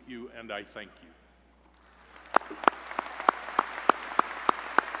salute you and I thank you.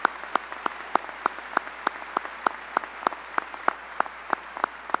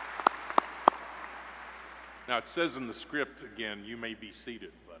 Now, it says in the script, again, you may be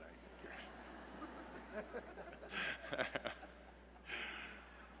seated, but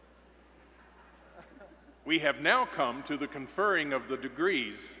We have now come to the conferring of the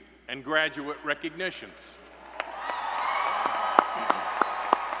degrees and graduate recognitions.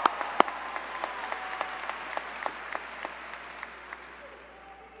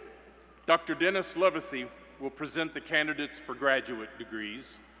 Dr. Dennis Livesey will present the candidates for graduate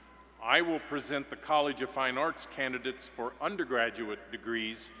degrees. I will present the College of Fine Arts candidates for undergraduate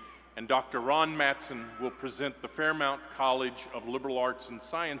degrees, and Dr. Ron Matson will present the Fairmount College of Liberal Arts and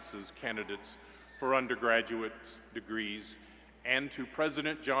Sciences candidates for undergraduate degrees, and to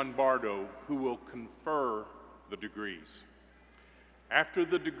President John Bardo, who will confer the degrees. After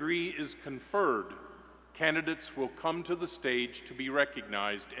the degree is conferred, candidates will come to the stage to be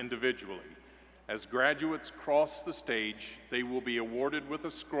recognized individually. As graduates cross the stage, they will be awarded with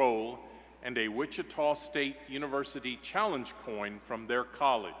a scroll and a Wichita State University Challenge coin from their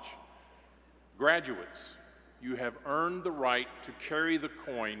college. Graduates, you have earned the right to carry the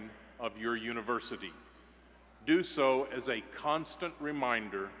coin of your university. Do so as a constant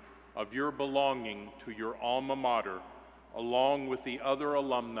reminder of your belonging to your alma mater, along with the other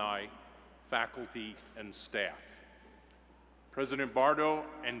alumni, faculty, and staff. President Bardo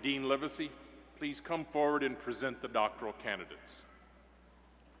and Dean Livesey, please come forward and present the doctoral candidates.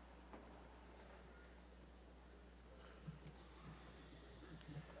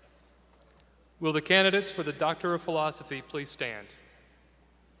 Will the candidates for the Doctor of Philosophy please stand?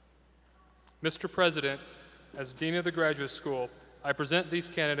 Mr. President, as Dean of the Graduate School, I present these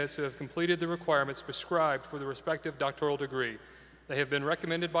candidates who have completed the requirements prescribed for the respective doctoral degree. They have been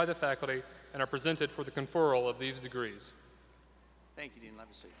recommended by the faculty and are presented for the conferral of these degrees. Thank you, Dean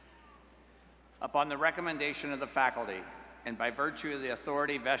Livesey. Upon the recommendation of the faculty, and by virtue of the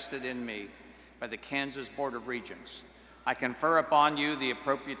authority vested in me by the Kansas Board of Regents, I confer upon you the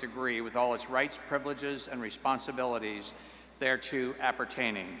appropriate degree with all its rights, privileges, and responsibilities thereto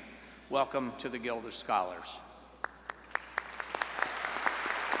appertaining. Welcome to the Guild of Scholars.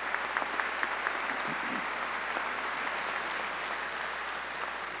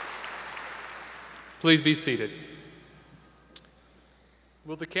 Please be seated.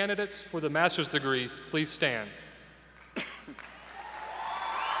 Will the candidates for the master's degrees please stand?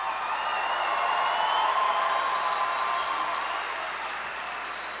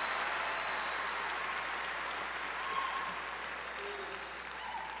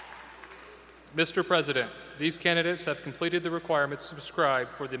 Mr. President, these candidates have completed the requirements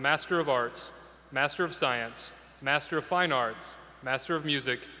prescribed for the Master of Arts, Master of Science, Master of Fine Arts, Master of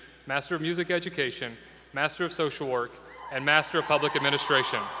Music Education, Master of Social Work, and Master of Public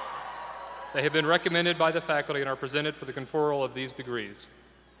Administration. They have been recommended by the faculty and are presented for the conferral of these degrees.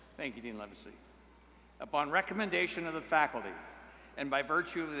 Thank you, Dean Livesey. Upon recommendation of the faculty, and by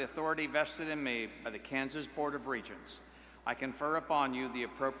virtue of the authority vested in me by the Kansas Board of Regents, I confer upon you the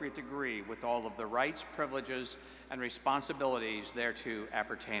appropriate degree with all of the rights, privileges, and responsibilities thereto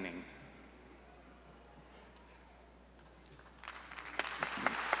appertaining.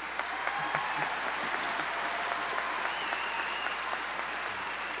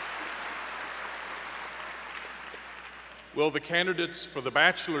 Will the candidates for the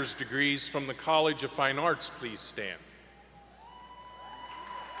bachelor's degrees from the College of Fine Arts please stand?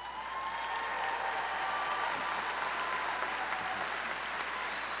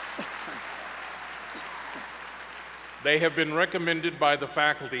 They have been recommended by the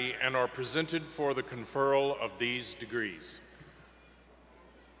faculty and are presented for the conferral of these degrees.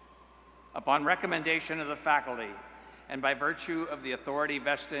 Upon recommendation of the faculty, and by virtue of the authority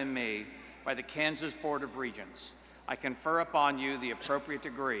vested in me by the Kansas Board of Regents, I confer upon you the appropriate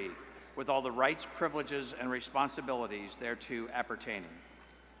degree with all the rights, privileges, and responsibilities thereto appertaining.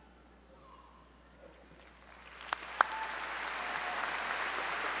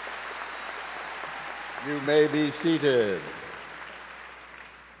 You may be seated.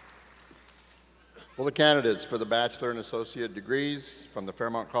 Will the candidates for the bachelor and associate degrees from the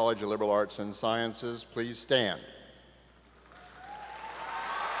Fairmount College of Liberal Arts and Sciences please stand?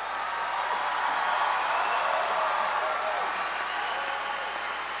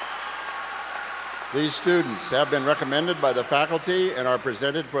 These students have been recommended by the faculty and are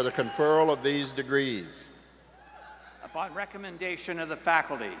presented for the conferral of these degrees. Upon recommendation of the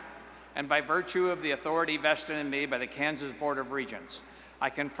faculty, and by virtue of the authority vested in me by the Kansas Board of Regents, I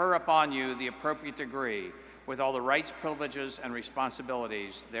confer upon you the appropriate degree with all the rights, privileges, and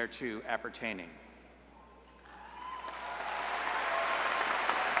responsibilities thereto appertaining.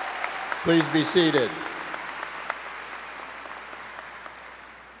 Please be seated.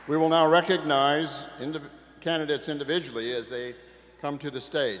 We will now recognize candidates individually as they come to the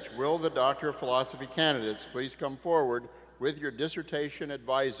stage. Will the Doctor of Philosophy candidates please come forward with your dissertation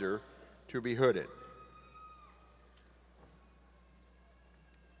advisor to be hooded?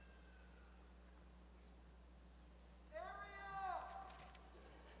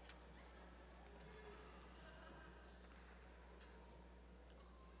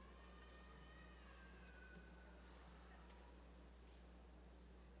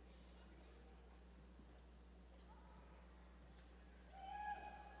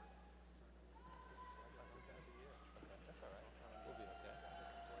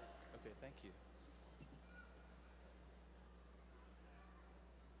 Thank you.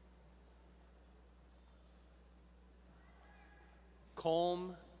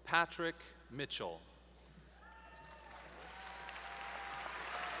 Colm Patrick Mitchell.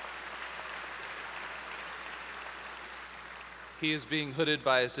 He is being hooded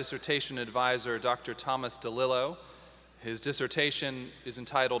by his dissertation advisor, Dr. Thomas DeLillo. His dissertation is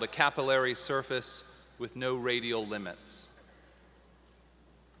entitled A Capillary Surface with No Radial Limits.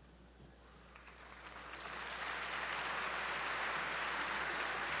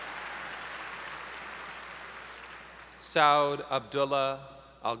 Saud Abdullah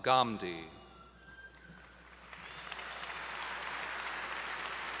Al-Ghamdi.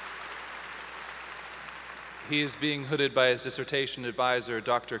 He is being hooded by his dissertation advisor,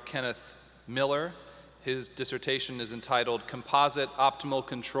 Dr. Kenneth Miller. His dissertation is entitled Composite Optimal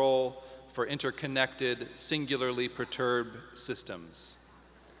Control for Interconnected Singularly Perturbed Systems.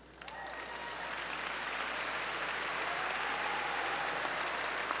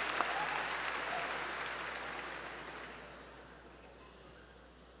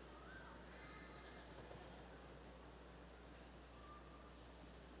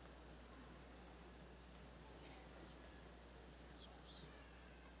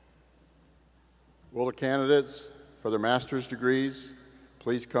 Will the candidates for their master's degrees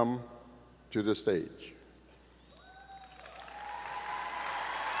please come to the stage?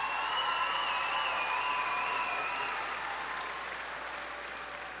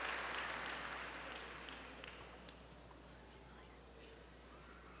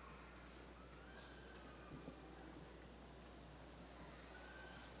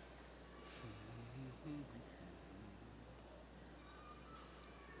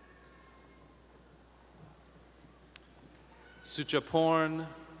 Suchaporn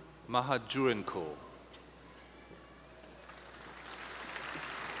Mahajurinko.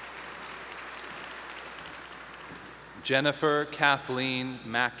 Jennifer Kathleen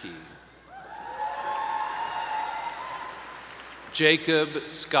Mackey. Jacob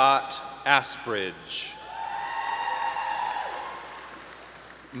Scott Asbridge.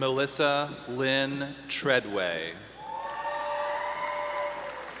 Melissa Lynn Treadway.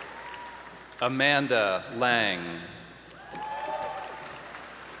 Amanda Lang.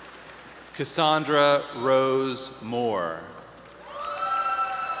 Cassandra Rose Moore.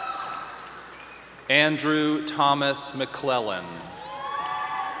 Andrew Thomas McClellan.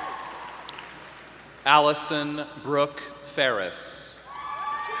 Allison Brooke Ferris.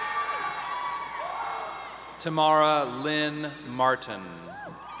 Tamara Lynn Martin.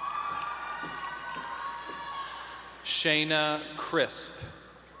 Shayna Crisp.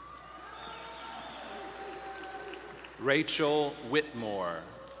 Rachel Whitmore.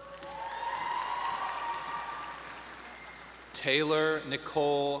 Taylor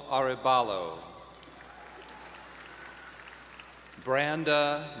Nicole Arevalo.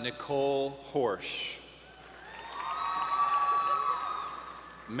 Branda Nicole Horsch.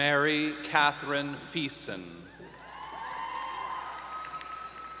 Mary Catherine Feason.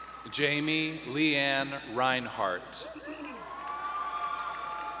 Jamie Leanne Reinhart.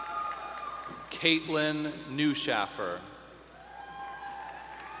 Caitlin Newshaffer.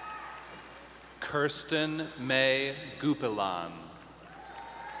 Kirsten May Gupilan.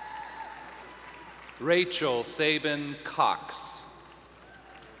 Rachel Sabin Cox.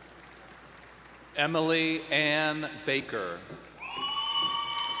 Emily Ann Baker.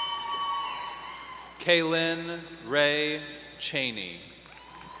 Kaylin Ray Cheney.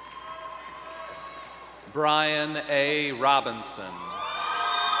 Brian A. Robinson.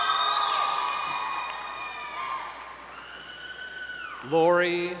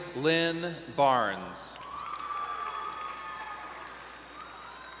 Lori Lynn Barnes.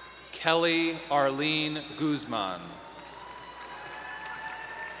 Kelly Arlene Guzman.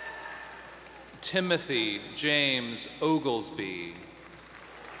 Timothy James Oglesby.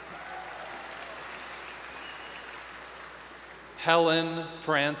 Helen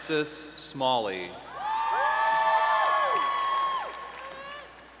Frances Smalley.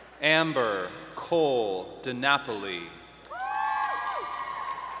 Amber Cole DiNapoli.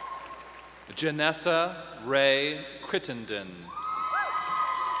 Janessa Ray Crittenden.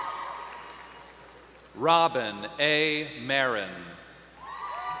 Robin A. Marin.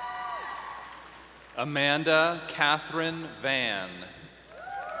 Amanda Catherine Van.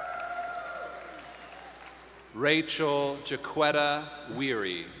 Rachel Jaquetta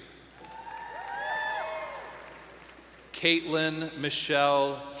Weary. Caitlin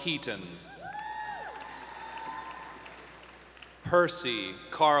Michelle Heaton. Percy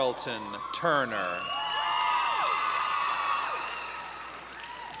Carlton Turner.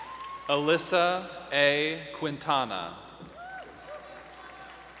 Alyssa A. Quintana.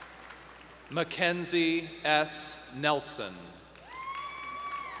 Mackenzie S. Nelson.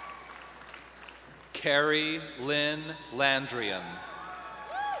 Carrie Lynn Landrian.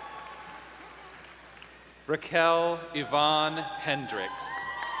 Raquel Yvonne Hendricks.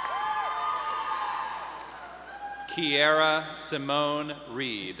 Kiera Simone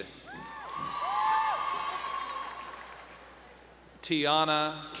Reed.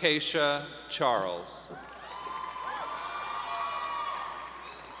 Tiana Keisha Charles.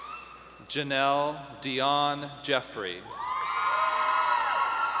 Janelle Dion Jeffrey.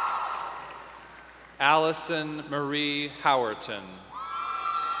 Allison Marie Howerton.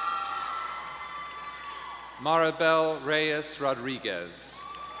 Maribel Reyes Rodriguez.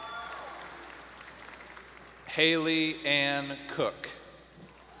 Haley Ann Cook.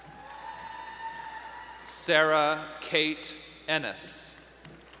 Sarah Kate Ennis.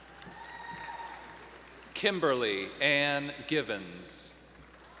 Kimberly Ann Givens.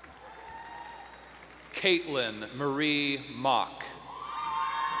 Caitlin Marie Mock.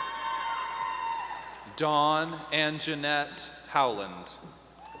 Dawn Anjanette Howland.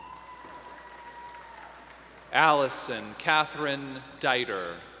 Allison Catherine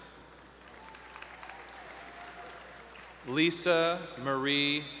Deiter. Lisa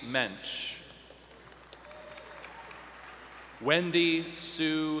Marie Mensch. Wendy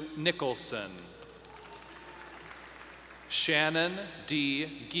Sue Nicholson. Shannon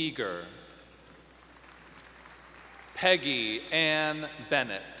D. Giger. Peggy Ann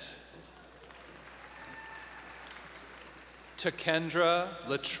Bennett. Takendra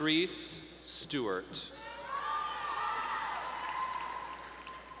Latrice Stewart.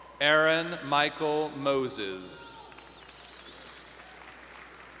 Aaron Michael Moses.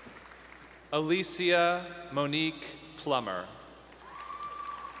 Alicia Monique Plummer.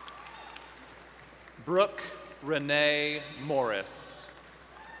 Brooke Renee Morris.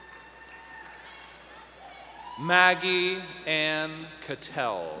 Maggie Ann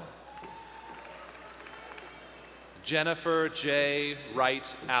Cattell. Jennifer J.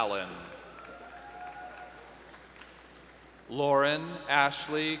 Wright Allen. Lauren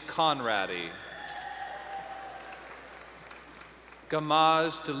Ashley Conradi.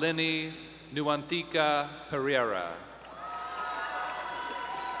 Gamaj Delini Nuantica Pereira.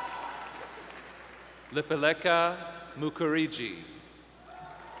 Lipeleka Mukherjee.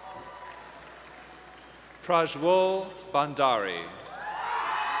 Prajwal Bandari.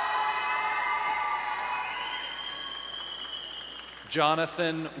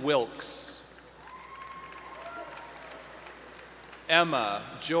 Jonathan Wilkes. Emma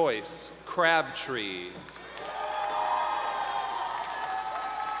Joyce Crabtree.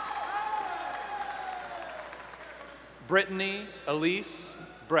 Brittany Elise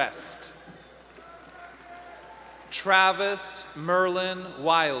Brest. Travis Merlin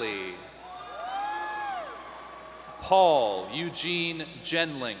Wiley. Paul Eugene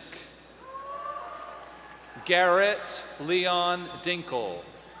Genlink. Garrett Leon Dinkle.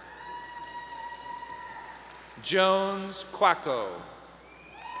 Jones Quacko.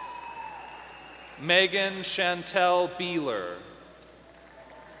 Megan Chantel Beeler.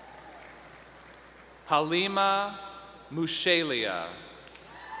 Halima Mushalia.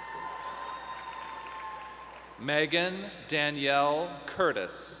 Megan Danielle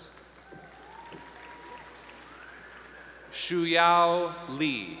Curtis. Shuyao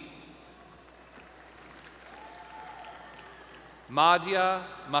Lee. Madhya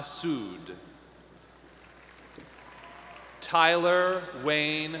Masood. Tyler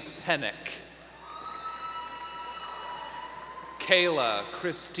Wayne Pennick. Kayla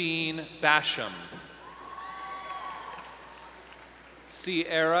Christine Basham.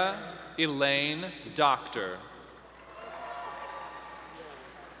 Sierra Elaine Doctor.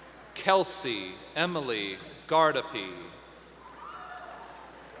 Kelsey Emily Gardapi.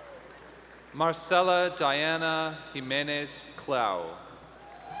 Marcela Diana Jimenez Clau.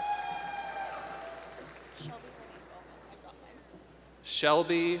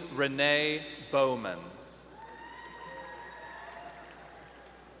 Shelby Renee Bowman.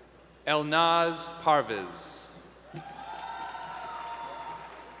 Elnaz Parviz.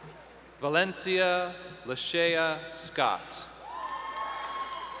 Valencia Lashea Scott.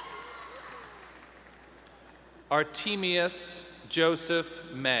 Artemius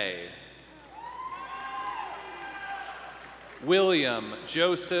Joseph May. William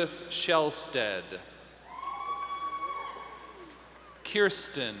Joseph Shellstead.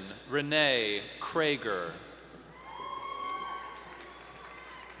 Kirsten Renee Krager.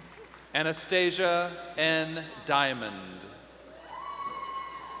 Anastasia N. Diamond.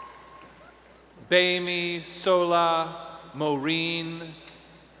 Baimi Sola Maureen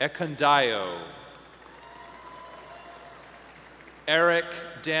Ekondayo. Eric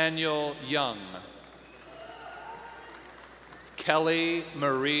Daniel Young. Kelly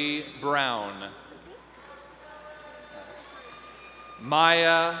Marie Brown.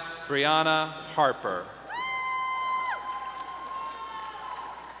 Maya Brianna Harper.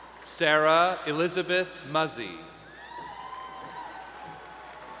 Sarah Elizabeth Muzzy.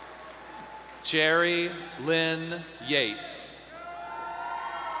 Jerry Lynn Yates.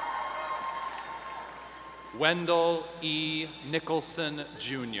 Wendell E. Nicholson,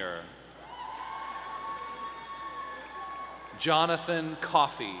 Jr. Jonathan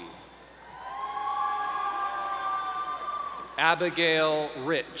Coffey. Abigail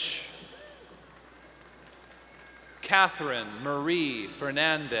Rich. Catherine Marie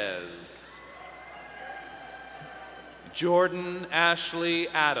Fernandez. Jordan Ashley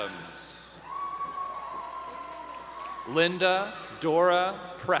Adams. Linda Dora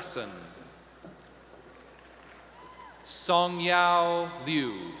Presson. Songyao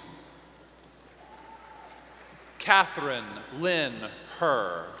Liu. Catherine Lynn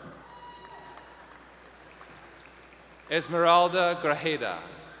Herr. Esmeralda Grajeda.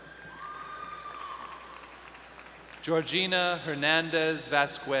 Georgina Hernandez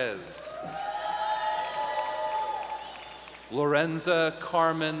Vasquez. Lorenza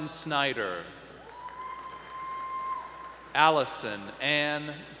Carmen Snyder. Allison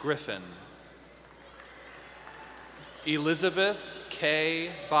Ann Griffin. Elizabeth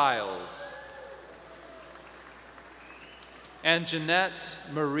K. Biles. And Jeanette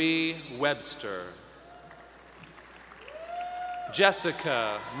Marie Webster.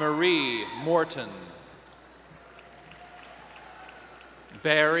 Jessica Marie Morton.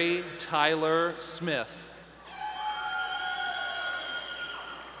 Barry Tyler Smith.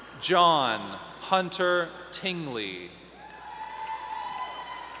 John Hunter Tingley.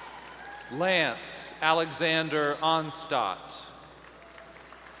 Lance Alexander Onstadt.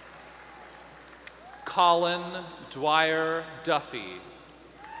 Colin Dwyer Duffy.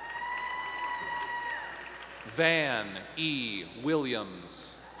 Van E.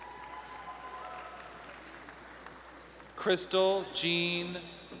 Williams. Crystal Jean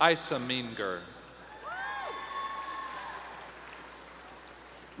Isaminger.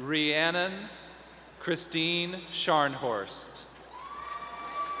 Rhiannon Christine Scharnhorst.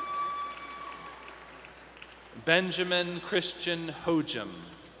 Benjamin Christian Hojum.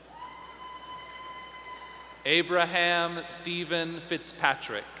 Abraham Stephen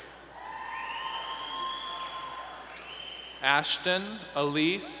Fitzpatrick. Ashton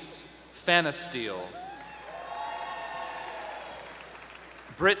Elise Fanasteel.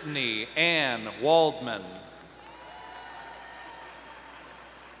 Brittany Ann Waldman.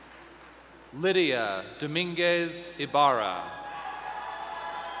 Lydia Dominguez Ibarra.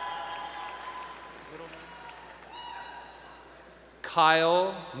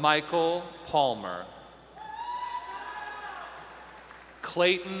 Kyle Michael Palmer.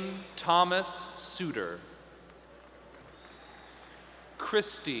 Clayton Thomas Suter.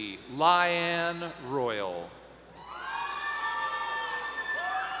 Christy Lyanne Royal.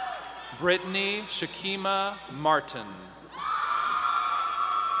 Brittany Shakima Martin.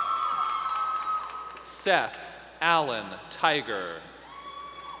 Seth Allen Tiger.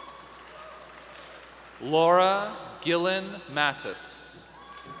 Laura Gillen Mattis.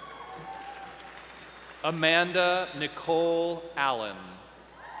 Amanda Nicole Allen.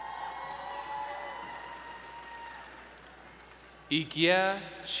 Igia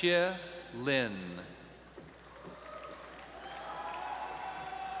Chia Lin.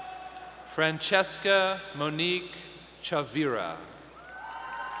 Francesca Monique Chavira.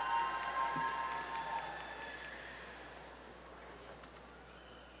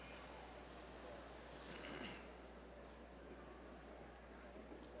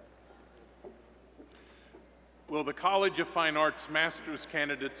 Will the College of Fine Arts Master's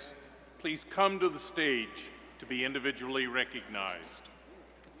candidates please come to the stage to be individually recognized?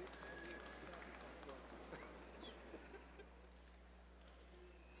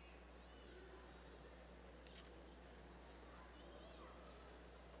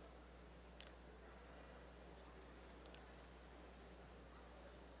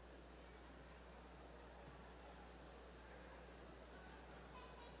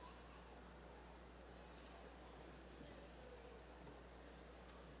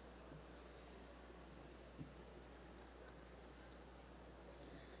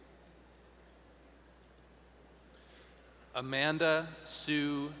 Amanda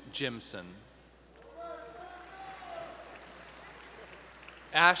Sue Jimson.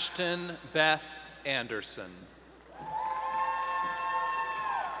 Ashton Beth Anderson.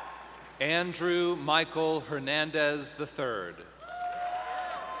 Andrew Michael Hernandez III.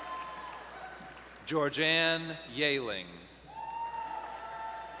 Georgianne Yaling.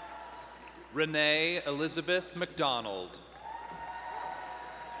 Renee Elizabeth McDonald.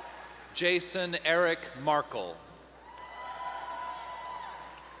 Jason Eric Markle.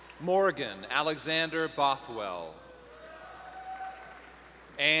 Morgan Alexander Bothwell.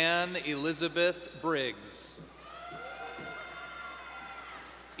 Anne Elizabeth Briggs.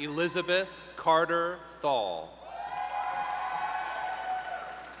 Elizabeth Carter Thal.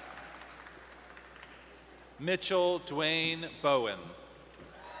 Mitchell Dwayne Bowen.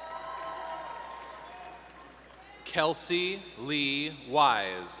 Kelsey Lee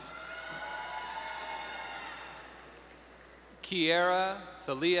Wise. Kiera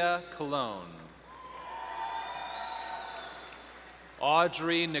Thalia Cologne.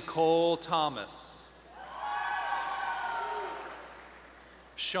 Audrey Nicole Thomas.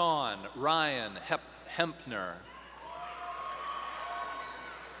 Sean Ryan Hempner.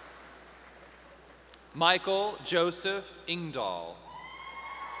 Michael Joseph Ingdahl.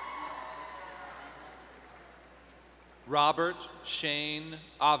 Robert Shane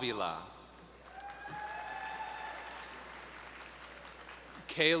Avila.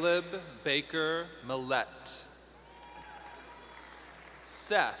 Caleb Baker Millette.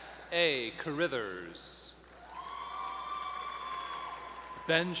 Seth A. Carithers.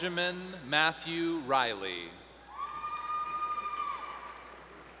 Benjamin Matthew Riley.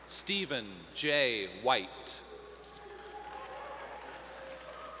 Stephen J. White.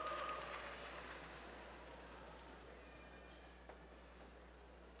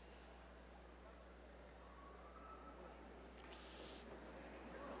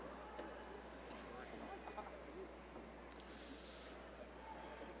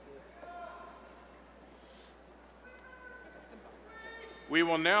 We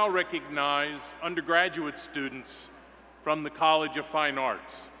will now recognize undergraduate students from the College of Fine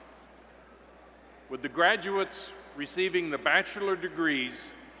Arts. Would the graduates receiving the bachelor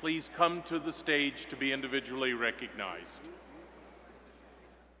degrees please come to the stage to be individually recognized?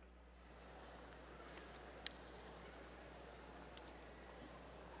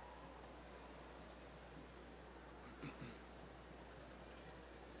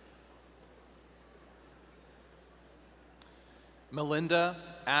 Melinda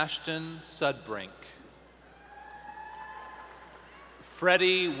Ashton Sudbrink.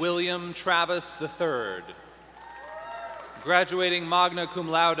 Freddie William Travis III. Graduating magna cum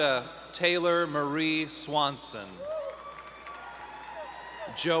laude, Taylor Marie Swanson.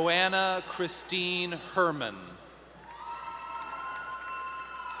 Joanna Christine Herman.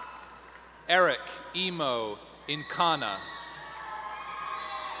 Eric Emo Incana.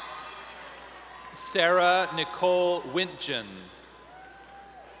 Sarah Nicole Wintgen.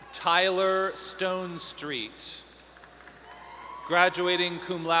 Tyler Stone Street. Graduating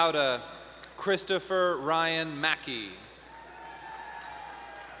cum laude, Christopher Ryan Mackey.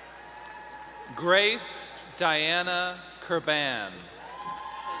 Grace Diana Kerban.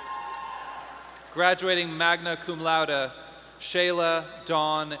 Graduating magna cum laude, Shayla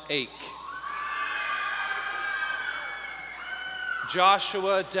Dawn Ake.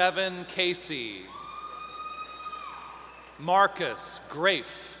 Joshua Devin Casey. Marcus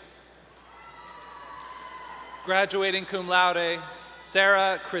Grafe. Graduating cum laude,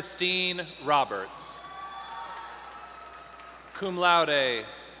 Sarah Christine Roberts. Cum laude,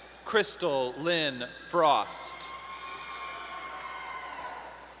 Crystal Lynn Frost.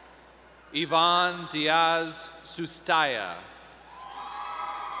 Yvonne Diaz Sustaya.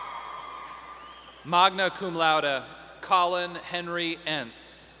 Magna cum laude, Colin Henry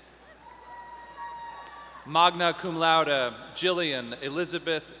Entz. Magna cum laude, Jillian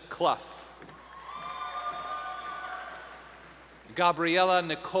Elizabeth Clough. Gabriella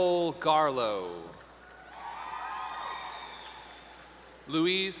Nicole Garlow.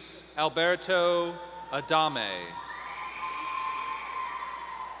 Luis Alberto Adame.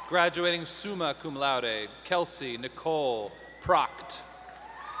 Graduating summa cum laude, Kelsey Nicole Proct.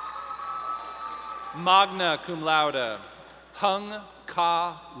 Magna cum laude, Hung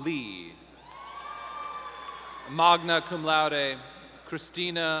Ka Lee. Magna cum laude,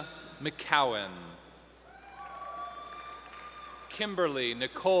 Christina McCowan. Kimberly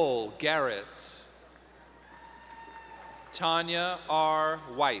Nicole Garrett. Tanya R.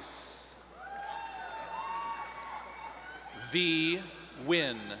 Weiss. V.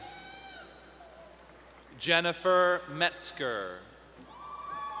 Wynn. Jennifer Metzger.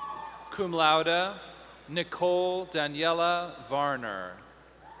 Cum laude, Nicole Daniela Varner.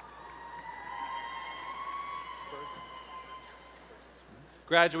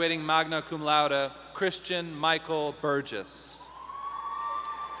 Graduating magna cum laude, Christian Michael Burgess.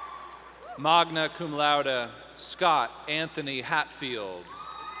 Magna cum laude, Scott Anthony Hatfield.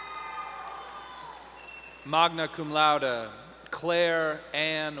 Magna cum laude, Claire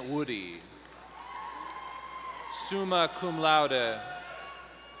Ann Woody. Summa cum laude,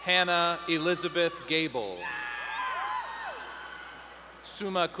 Hannah Elizabeth Gable.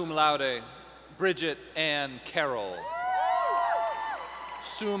 Summa cum laude, Bridget Ann Carroll.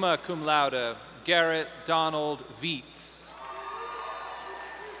 Summa cum laude, Garrett Donald Vietz.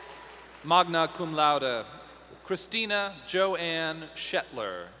 Magna cum laude, Christina Joanne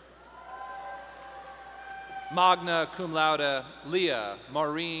Shetler. Magna cum laude, Leah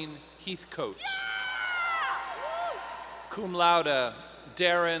Maureen Heathcote. Cum laude,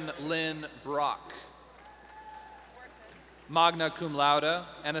 Darren Lynn Brock. Magna cum laude,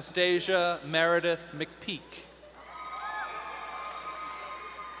 Anastasia Meredith McPeak.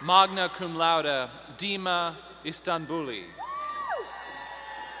 Magna cum laude, Dima Istanbuli.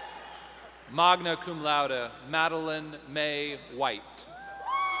 Magna cum laude, Madeline May White.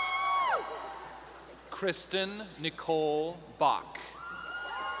 Kristen Nicole Bach.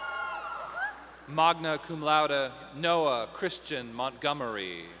 Magna cum laude, Noah Christian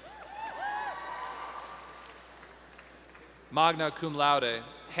Montgomery. Magna cum laude,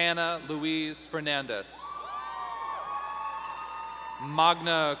 Hannah Louise Fernandez.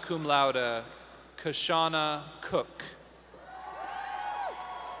 Magna cum laude, Kashana Cook.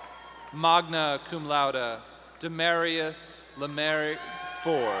 Magna cum laude, Demarius Lemary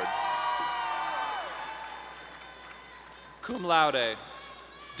Ford. Cum laude,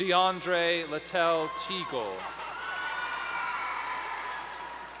 DeAndre Littell Teagle.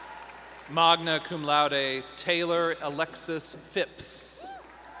 Magna cum laude, Taylor Alexis Phipps.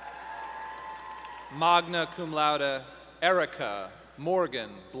 Magna cum laude, Erica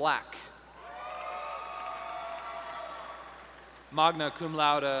Morgan Black. Magna cum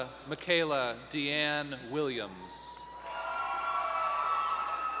laude, Michaela Deanne Williams.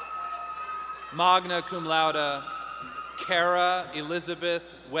 Magna cum laude, Kara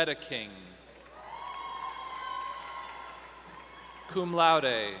Elizabeth Wedeking. Cum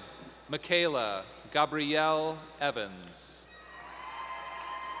laude, Michaela Gabrielle Evans.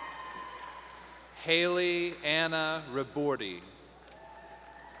 Haley Anna Ribordi.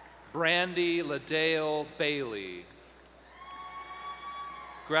 Brandy Ladale Bailey.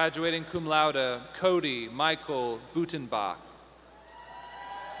 Graduating cum laude, Cody Michael Butenbach.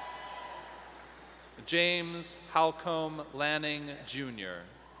 James Halcombe Lanning, Jr.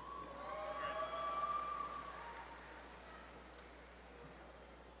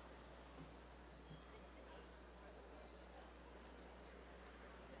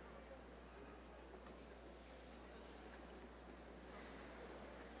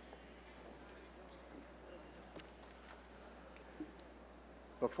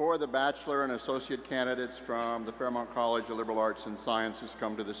 Before the bachelor and associate candidates from the Fairmount College of Liberal Arts and Sciences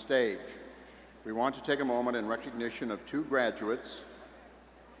come to the stage, we want to take a moment in recognition of two graduates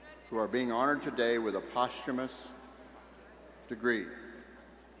who are being honored today with a posthumous degree.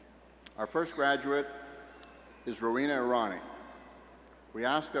 Our first graduate is Rowena Irani. We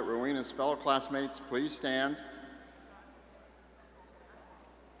ask that Rowena's fellow classmates please stand.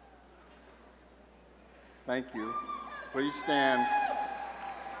 Thank you. Please stand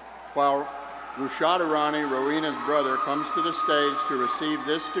while Rushad Irani, Rowena's brother, comes to the stage to receive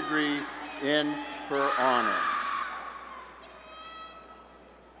this degree in her honor.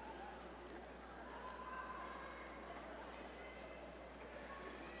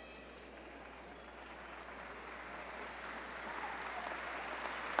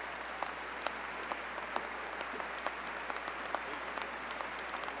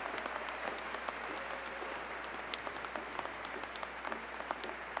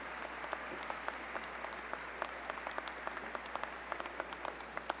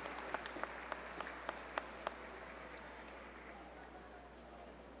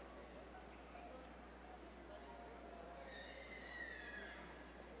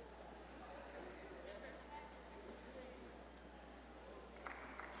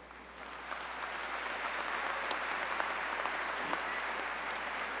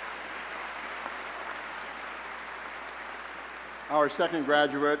 Our second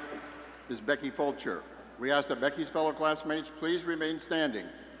graduate is Becky Fulcher. We ask that Becky's fellow classmates please remain standing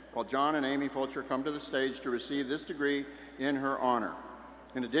while John and Amy Fulcher come to the stage to receive this degree in her honor.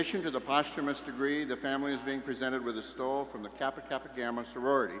 In addition to the posthumous degree, the family is being presented with a stole from the Kappa Kappa Gamma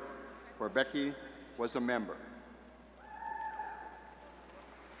sorority, where Becky was a member.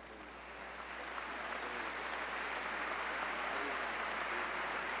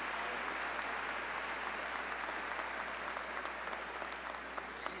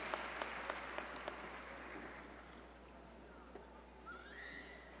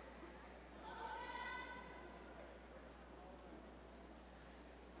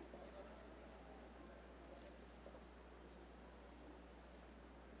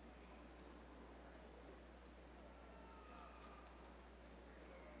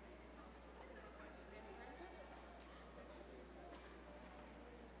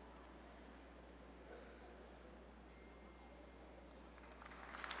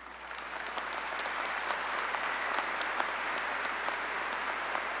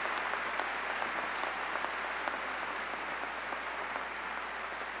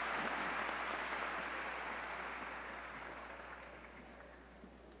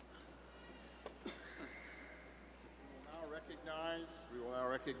 We will now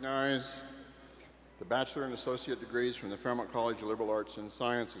recognize the bachelor and associate degrees from the Fairmount College of Liberal Arts and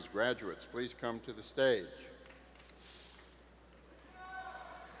Sciences. Graduates, please come to the stage.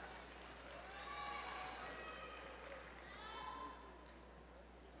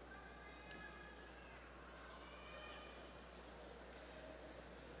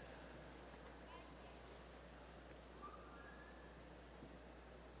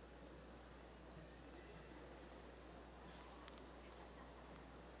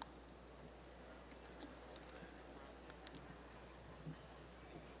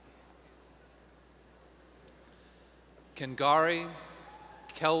 Kangari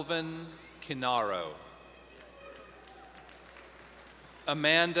Kelvin Kinaro.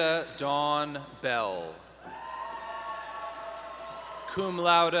 Amanda Dawn Bell. Cum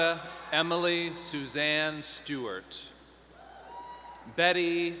laude Emily Suzanne Stewart.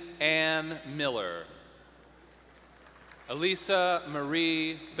 Betty Ann Miller. Elisa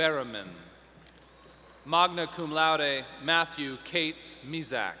Marie Berriman. Magna cum laude Matthew Cates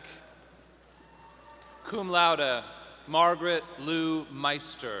Mizak. Cum laude Margaret Lou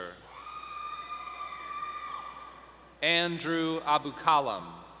Meister. Andrew Abukalam.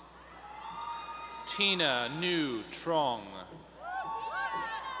 Tina Nu Trong.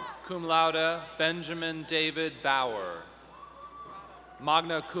 Cum laude, Benjamin David Bauer.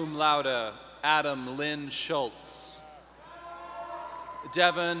 Magna cum laude, Adam Lynn Schultz.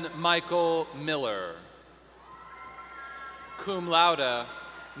 Devin Michael Miller. Cum laude,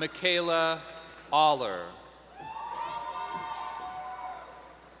 Michaela Aller.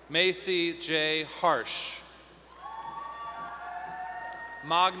 Macy J. Harsh.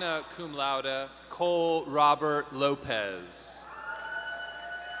 Magna cum laude, Cole Robert Lopez.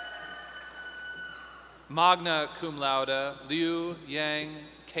 Magna cum laude, Liu Yang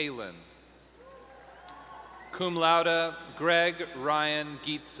Kalin. Cum laude, Greg Ryan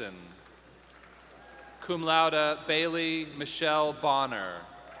Gietzen. Cum laude, Bailey Michelle Bonner.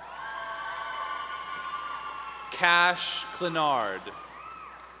 Cash Clinard.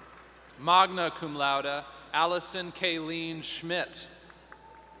 Magna cum laude, Allison Kayleen Schmidt.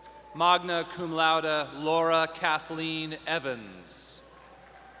 Magna cum laude, Laura Kathleen Evans.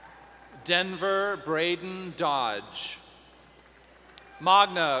 Denver Braden Dodge.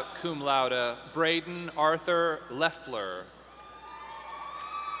 Magna cum laude, Braden Arthur Leffler.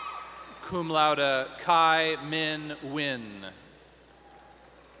 Cum laude, Kai Min Win.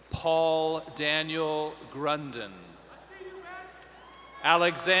 Paul Daniel Grunden.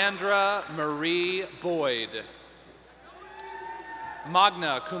 Alexandra Marie Boyd.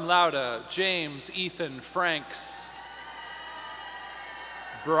 Magna cum laude, James Ethan Franks.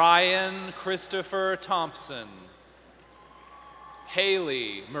 Brian Christopher Thompson.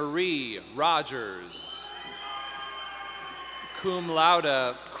 Haley Marie Rogers. Cum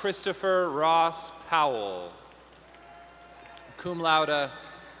laude, Christopher Ross Powell. Cum laude,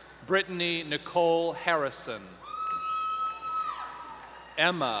 Brittany Nicole Harrison.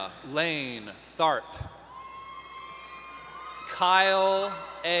 Emma Lane Tharp. Kyle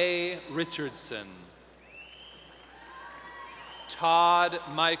A. Richardson. Todd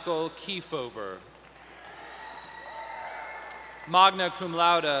Michael Kiefover. Magna cum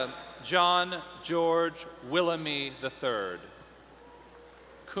laude, John George Willamy III.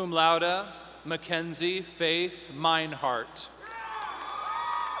 Cum laude, Mackenzie Faith Meinhardt.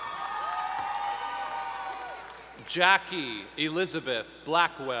 Jackie Elizabeth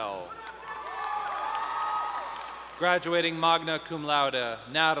Blackwell. Graduating magna cum laude,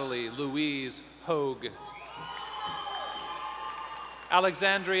 Natalie Louise Hogue.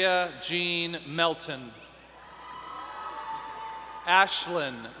 Alexandria Jean Melton.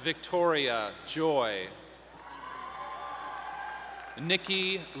 Ashlyn Victoria Joy.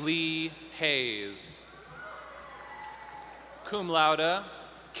 Nikki Lee Hayes. Cum laude,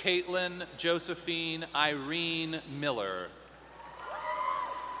 Caitlin Josephine Irene Miller.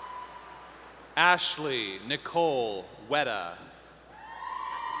 Ashley Nicole Wetta.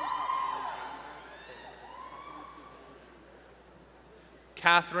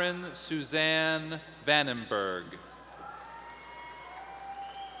 Catherine Suzanne Vandenberg.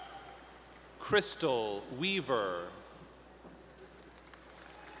 Crystal Weaver.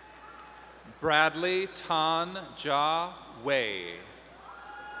 Bradley Tan Ja Wei.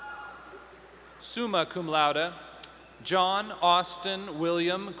 Summa cum laude, John Austin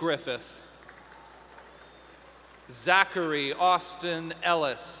William Griffith. Zachary Austin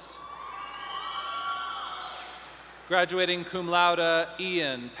Ellis. Graduating cum laude,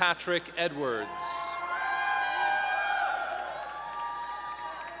 Ian Patrick Edwards.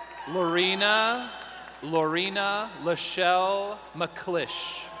 Lorena Lachelle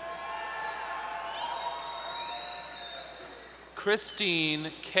McClish.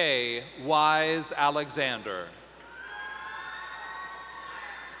 Christine K. Wise Alexander.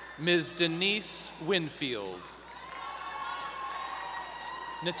 Ms. Denise Winfield.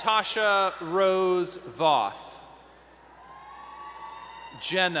 Natasha Rose Voth.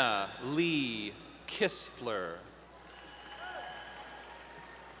 Jenna Lee Kistler.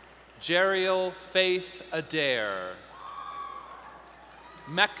 Jeriel Faith Adair.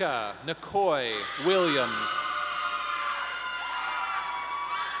 Mecca Nicoy Williams.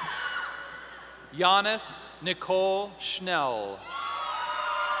 Giannis Nicole Schnell.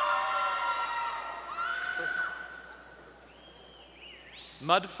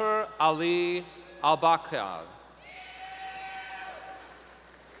 Mudfar Ali Albakar.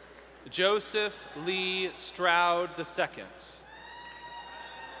 Joseph Lee Stroud II.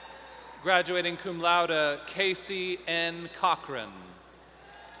 Graduating cum laude, Casey N. Cochran.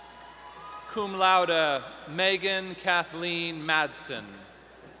 Cum laude, Megan Kathleen Madsen.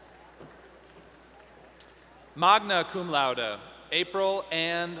 Magna cum laude, April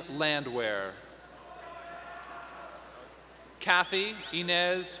Ann Landwehr. Kathy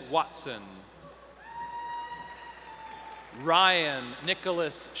Inez Watson. Ryan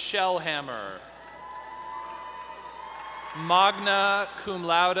Nicholas Shellhammer. Magna cum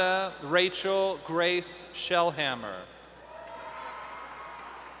laude, Rachel Grace Shellhammer.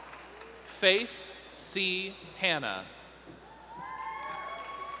 Faith C. Hanna.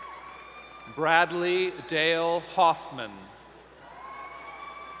 Bradley Dale Hoffman.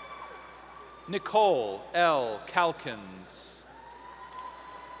 Nicole L. Calkins.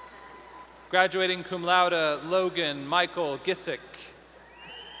 Graduating cum laude, Logan Michael Gissick.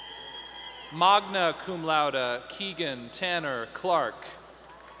 Magna cum laude, Keegan Tanner Clark.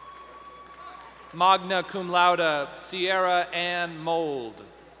 Magna cum laude, Sierra Ann Mold.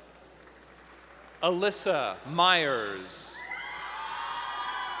 Alyssa Myers.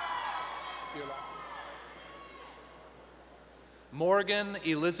 Morgan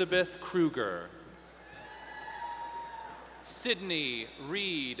Elizabeth Kruger. Sydney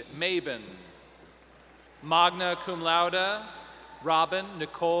Reed Mabin. Magna cum laude, Robin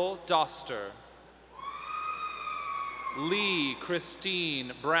Nicole Doster. Lee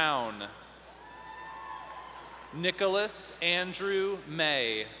Christine Brown. Nicholas Andrew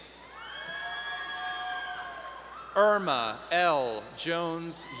May. Irma L.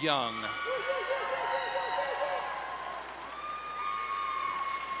 Jones Young.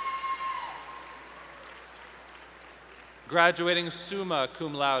 Graduating summa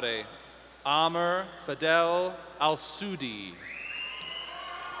cum laude, Amr Fidel Al-Sudi.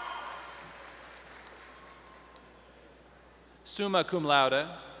 Summa cum laude,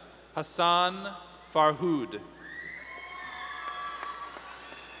 Hassan Farhood.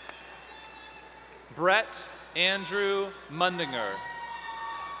 Brett Andrew Mundinger.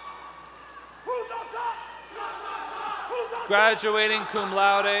 Graduating cum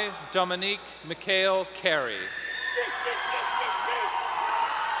laude, Dominique Mikhail Carey.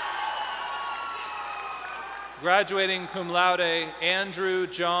 Graduating cum laude, Andrew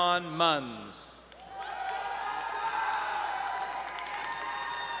John Munns.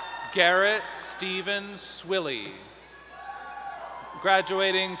 Garrett Stephen Swilly.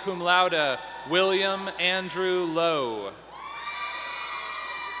 Graduating cum laude, William Andrew Lowe.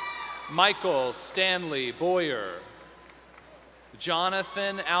 Michael Stanley Boyer.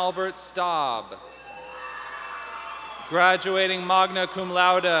 Jonathan Albert Staub. Graduating magna cum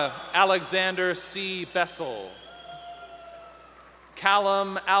laude, Alexander C. Bessel.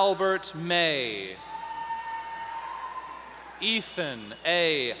 Callum Albert May. Ethan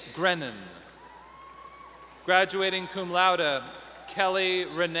A. Grennan. Graduating cum laude, Kelly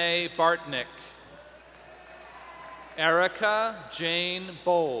Renee Bartnick. Erica Jane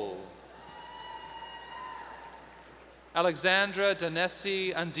Bowl. Alexandra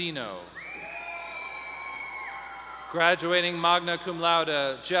Danesi Andino. Graduating magna cum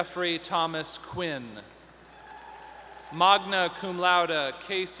laude, Jeffrey Thomas Quinn. Magna cum laude,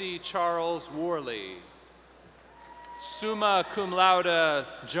 Casey Charles Worley. Summa cum laude,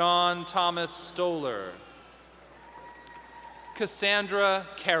 John Thomas Stoller. Cassandra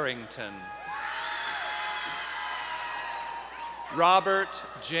Carrington. Robert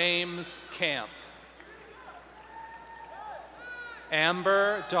James Camp.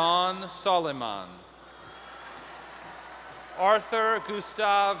 Amber Dawn Soliman. Arthur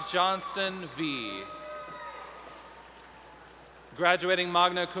Gustav Johnson V. Graduating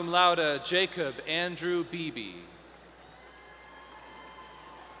magna cum laude, Jacob Andrew Beebe.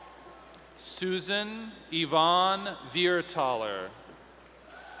 Susan Yvonne Viertaler.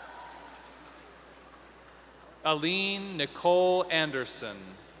 Aline Nicole Anderson.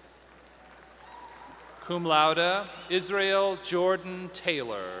 Cum laude, Israel Jordan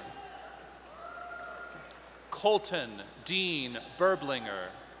Taylor. Colton Dean Berblinger.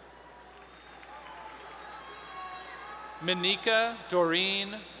 Minika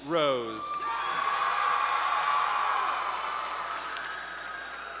Doreen Rose.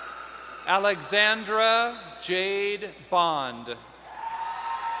 Alexandra Jade Bond.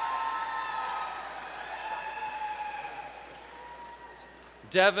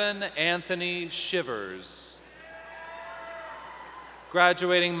 Devin Anthony Shivers.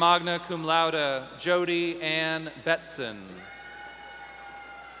 Graduating magna cum laude, Jody Ann Betson.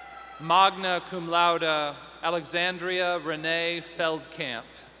 Magna cum laude, Alexandria Renee Feldkamp.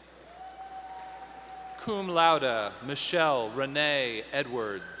 Cum laude, Michelle Renee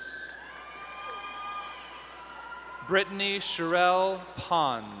Edwards. Brittany Sherelle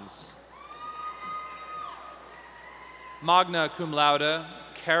Pons. Magna cum laude,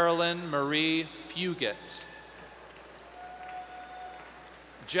 Carolyn Marie Fugit.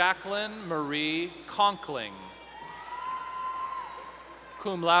 Jacqueline Marie Conkling.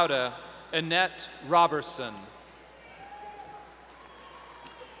 Cum laude, Annette Robertson.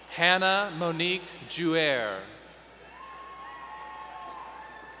 Hannah Monique Jouer.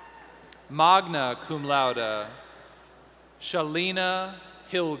 Magna cum laude, Shalina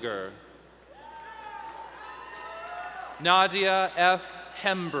Hilger. Nadia F.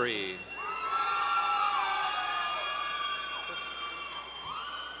 Hembry.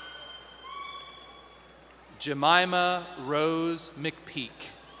 Jemima Rose McPeak.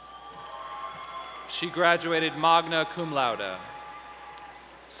 She graduated magna cum laude.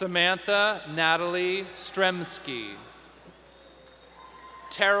 Samantha Natalie Stremski.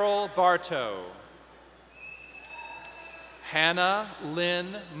 Terrell Bartow. Hannah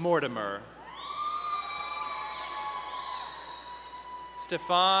Lynn Mortimer.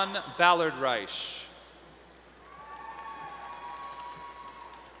 Stefan Ballardreich.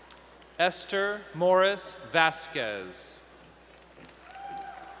 Esther Morris Vasquez.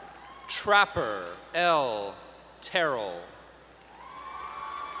 Trapper L. Terrell.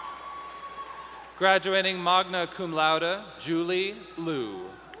 Graduating magna cum laude, Julie Liu.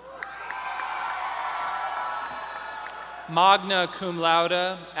 Magna cum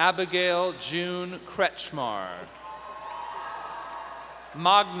laude, Abigail June Kretschmar.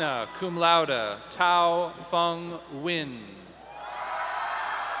 Magna cum laude, Tao Feng Win.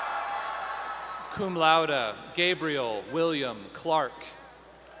 Cum laude, Gabriel William Clark.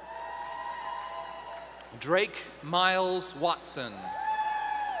 Drake Miles Watson.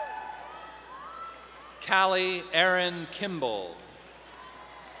 Callie Aaron Kimball.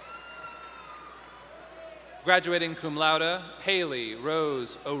 Graduating cum laude, Haley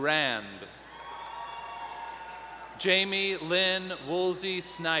Rose Orand. Jamie Lynn Woolsey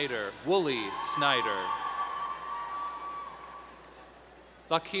Snyder, Woolley Snyder.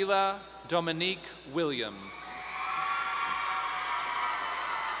 Lakila Dominique Williams.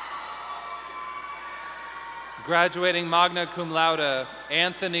 Graduating magna cum laude,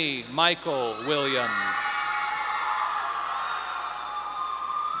 Anthony Michael Williams.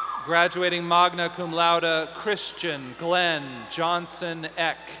 Graduating magna cum laude, Christian Glenn Johnson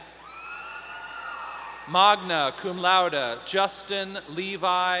Eck. Magna cum laude, Justin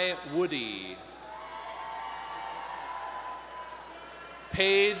Levi Woody.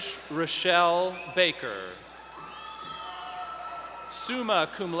 Paige Rochelle Baker. Summa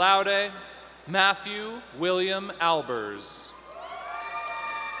cum laude, Matthew William Albers.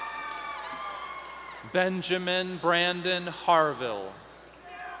 Benjamin Brandon Harville.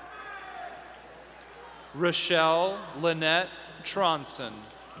 Rochelle Lynette Tronson.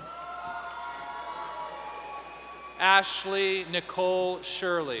 Ashley Nicole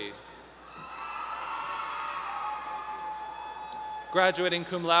Shirley. Graduating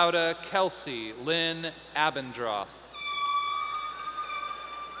cum laude, Kelsey Lynn Abendroth.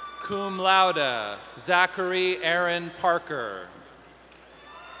 Cum laude, Zachary Aaron Parker.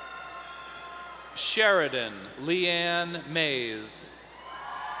 Sheridan Leanne Mays.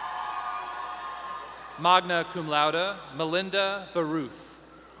 Magna cum laude, Melinda Baruth.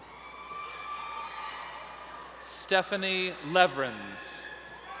 Stephanie Levrens.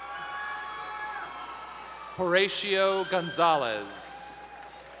 Horatio Gonzalez.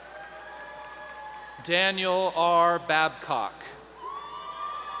 Daniel R. Babcock.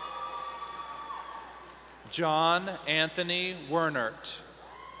 John Anthony Wernert.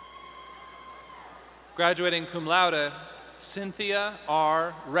 Graduating cum laude, Cynthia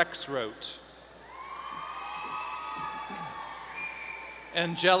R. Rexroth.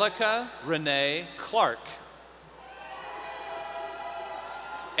 Angelica Renee Clark.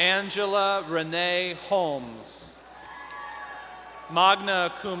 Angela Renee Holmes.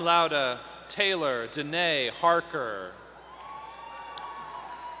 Magna cum laude, Taylor Danae Harker.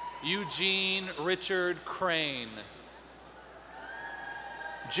 Eugene Richard Crane.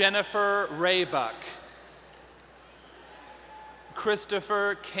 Jennifer Raybuck.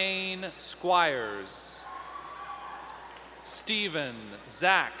 Christopher Kane Squires. Stephen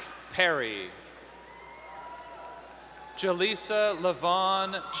Zach Perry. Jaleesa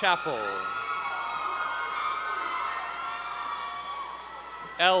Lavon Chappell.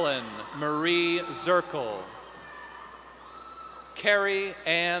 Ellen Marie Zirkel. Carrie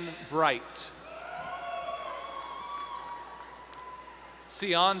Ann Bright.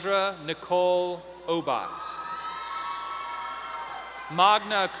 Ciandra Nicole Obat.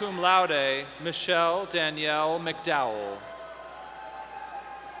 Magna cum laude, Michelle Danielle McDowell.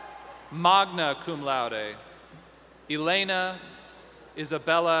 Magna cum laude, Elena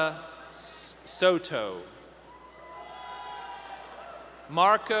Isabella Soto.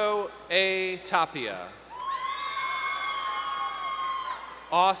 Marco A. Tapia.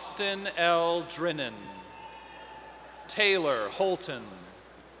 Austin L. Drinnan. Taylor Holton.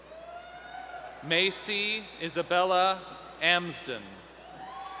 Macy Isabella Amsden.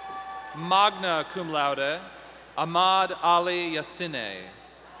 Magna cum laude, Ahmad Ali Yassine.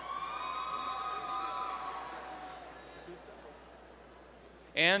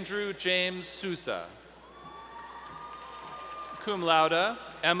 Andrew James Sousa. Cum laude,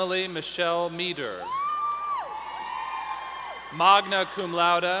 Emily Michelle Meader. Magna cum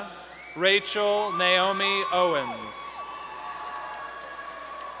laude, Rachel Naomi Owens.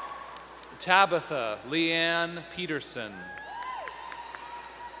 Tabitha Leanne Peterson.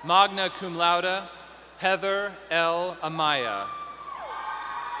 Magna cum laude, Heather L. Amaya.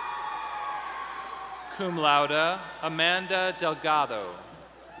 Cum laude, Amanda Delgado.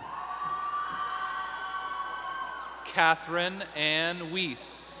 Catherine Ann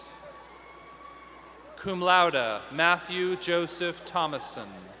Weiss. Cum laude, Matthew Joseph Thomason.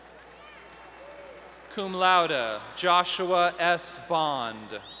 Cum laude, Joshua S.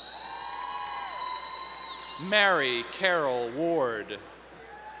 Bond. Mary Carol Ward.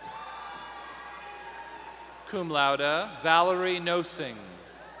 Cum laude, Valerie Nosing.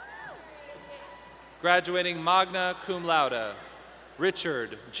 Graduating magna cum laude,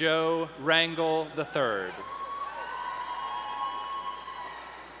 Richard Joe Rangel III.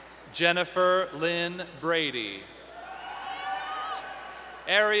 Jennifer Lynn Brady.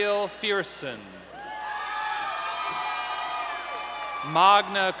 Ariel Fearson.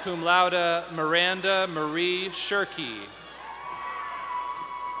 Magna cum laude, Miranda Marie Shirkey.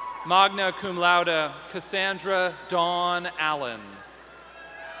 Magna cum laude, Cassandra Dawn Allen.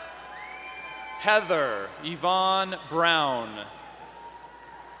 Heather Yvonne Brown.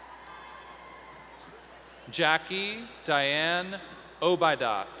 Jackie Diane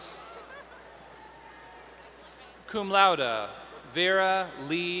Obaidat. Cum laude, Vera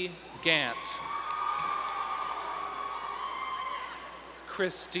Lee Gant.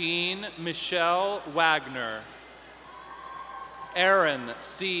 Christine Michelle Wagner. Aaron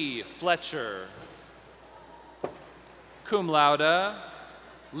C. Fletcher. Cum laude,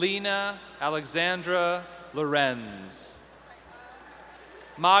 Lena Alexandra Lorenz.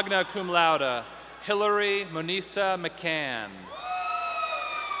 Magna cum laude, Hillary Monisa McCann.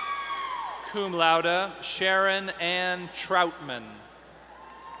 Cum laude, Sharon Ann Troutman.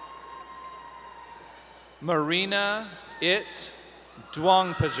 Marina It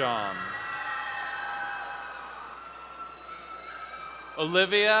Dwangpajan.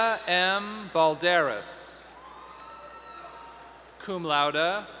 Olivia M. Balderas. Cum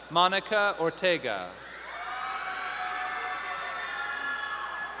laude, Monica Ortega.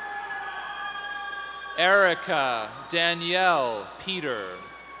 Erica Danielle Peter.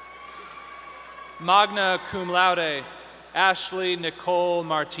 Magna cum laude, Ashley Nicole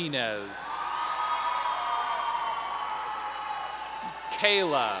Martinez.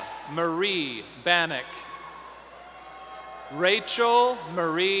 Kayla Marie Bannock. Rachel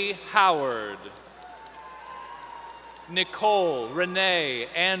Marie Howard. Nicole Renee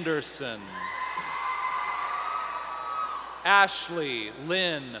Anderson. Ashley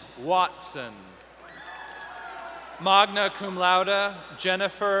Lynn Watson. Magna cum laude,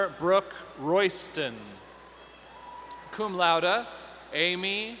 Jennifer Brooke Royston. Cum laude,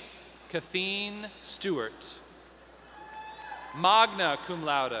 Amy Kathleen Stewart. Magna cum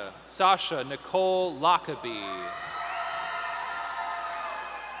laude, Sasha Nicole Lockaby.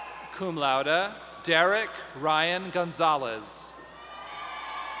 Cum laude, Derek Ryan Gonzalez.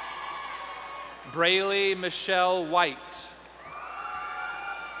 Braylee Michelle White.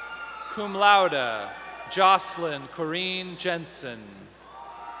 Cum laude, Jocelyn Corrine Jensen.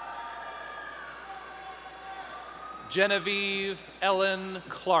 Genevieve Ellen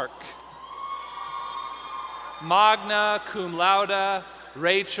Clark. Magna cum laude,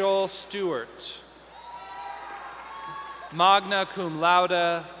 Rachel Stewart. Magna cum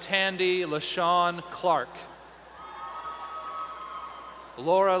laude, Tandy LaShawn Clark.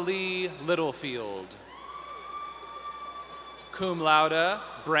 Laura Lee Littlefield. Cum laude,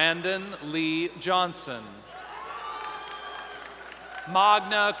 Brandon Lee Johnson.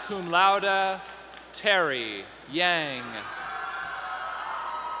 Magna cum laude, Terry Yang.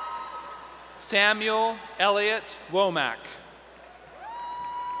 Samuel Elliott Womack.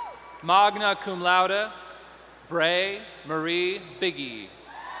 Magna cum laude, Bray Marie Biggie.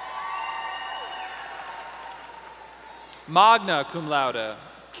 Magna cum laude,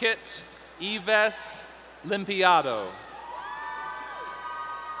 Kit Yves Limpiado.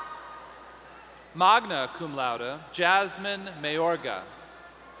 Magna cum laude, Jasmine Mayorga.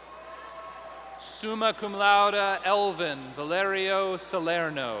 Summa cum laude, Elvin Valerio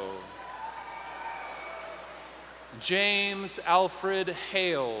Salerno. James Alfred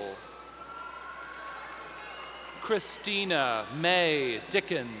Hale. Christina May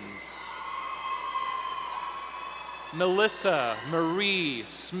Dickens. Melissa Marie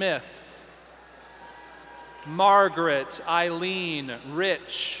Smith. Margaret Eileen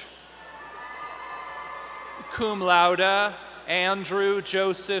Rich. Cum laude, Andrew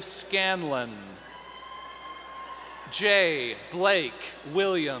Joseph Scanlon. J. Blake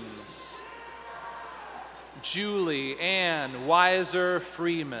Williams. Julie Ann Weiser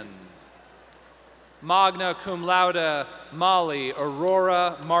Freeman. Magna cum laude, Molly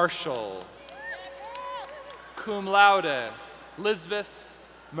Aurora Marshall. Cum laude, Lisbeth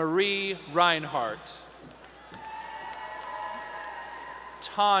Marie Reinhardt.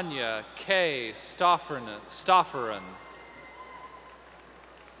 Tanya K. Stofferin.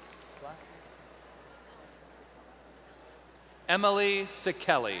 Emily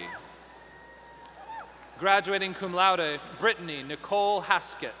Sikeli. Graduating cum laude, Brittany Nicole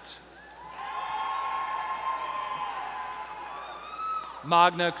Haskett.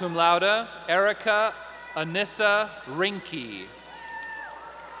 Magna cum laude, Erica Anissa Rinke.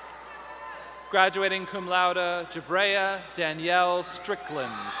 Graduating cum laude, Jabrea Danielle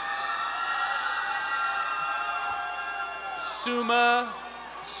Strickland. Summa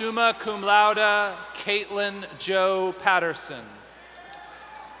cum laude, Caitlin Joe Patterson.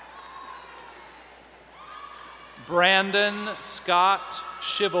 Brandon Scott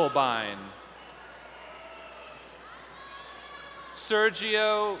Shivelbein.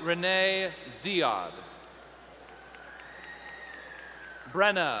 Sergio Rene Ziad.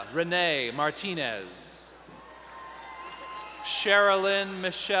 Brenna Renee Martinez. Sherilyn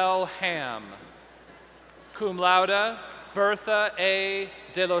Michelle Ham. Cum laude, Bertha A.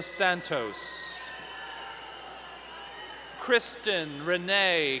 de los Santos. Kristen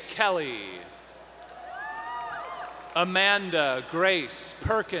Renee Kelly. Amanda Grace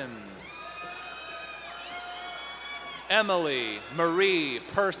Perkins. Emily Marie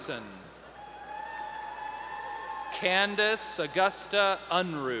Person. Candace Augusta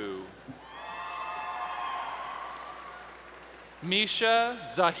Unruh. Misha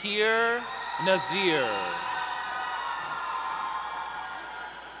Zahir Nazir.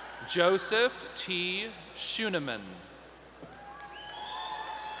 Joseph T. Schuneman.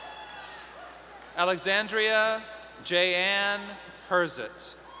 Alexandria J. Ann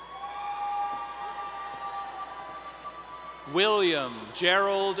Herzit. William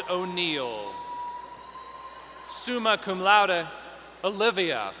Gerald O'Neill. Summa cum laude,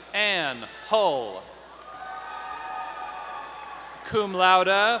 Olivia Ann Hull. Cum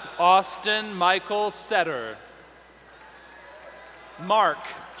laude, Austin Michael Setter. Mark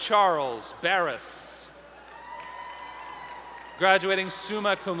Charles Barris. Graduating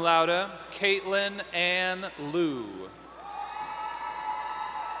summa cum laude, Caitlin Ann Liu.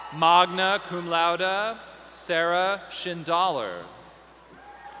 Magna cum laude, Sarah Schindler.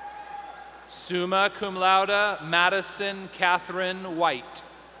 Summa cum laude, Madison Catherine White.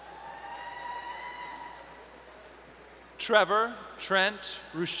 Trevor Trent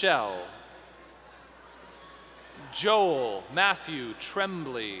Rochelle. Joel Matthew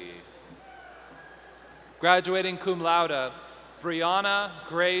Tremblay. Graduating cum laude, Brianna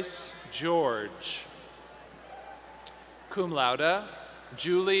Grace George. Cum laude,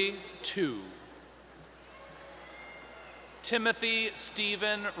 Julie Tu. Timothy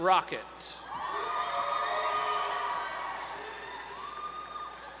Stephen Rocket.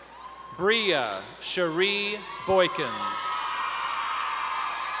 Bria Cherie Boykins.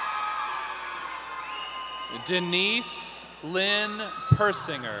 Denise Lynn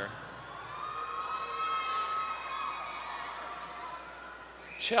Persinger.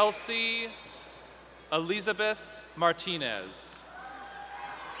 Chelsea Elizabeth Martinez.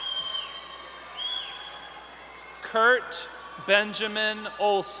 Kurt Benjamin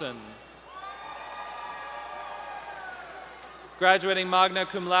Olson. Graduating magna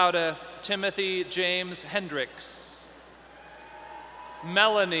cum laude, Timothy James Hendricks.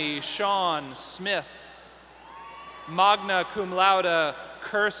 Melanie Sean Smith. Magna cum laude,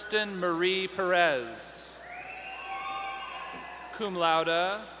 Kirsten Marie Perez. Cum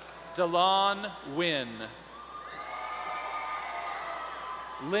laude, Delon Wynn.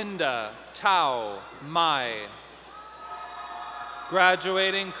 Linda Tao Mai.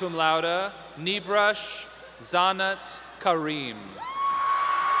 Graduating cum laude, Nibrush Zanat Karim.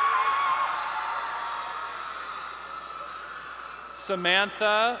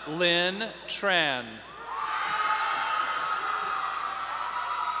 Samantha Lynn Tran.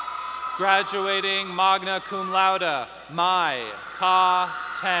 Graduating magna cum laude, Mai Ka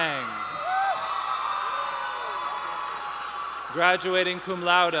Tang. Graduating cum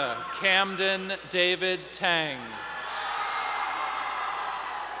laude, Camden David Tang.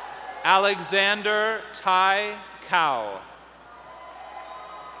 Alexander Tai Cao.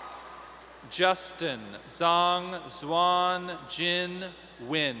 Justin Zhang Zuan Jin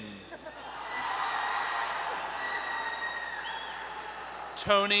Win.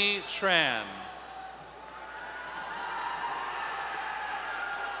 Tony Tran.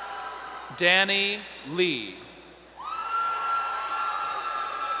 Danny Lee.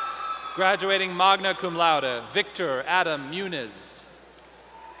 Graduating magna cum laude, Victor Adam Muniz.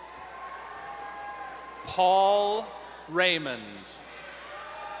 Paul Raymond.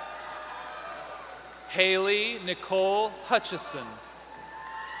 Haley Nicole Hutchison.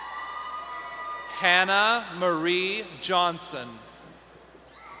 Hannah Marie Johnson.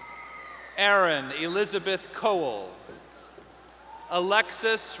 Erin Elizabeth Cowell.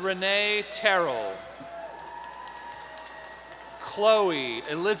 Alexis Renee Terrell. Chloe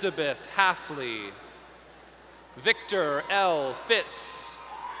Elizabeth Halfley. Victor L. Fitz.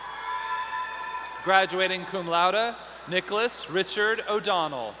 Graduating cum laude, Nicholas Richard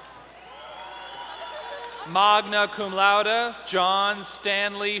O'Donnell. Magna cum laude, John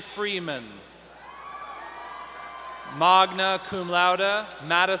Stanley Freeman. Magna cum laude,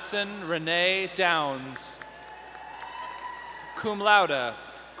 Madison Renee Downs. Cum laude,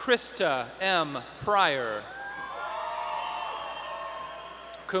 Krista M. Pryor.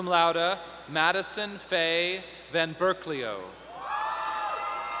 Cum laude, Madison Faye Van Berklio.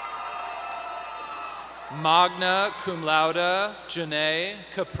 Magna cum laude, Janae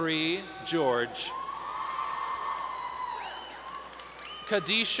Capri George.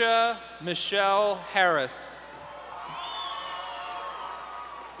 Kadisha Michelle Harris.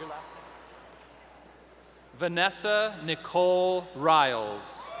 Your last name? Vanessa Nicole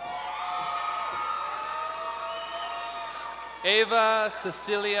Riles. Ava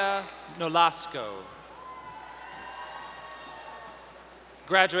Cecilia Nolasco.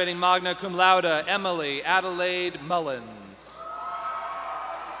 Graduating magna cum laude, Emily Adelaide Mullins.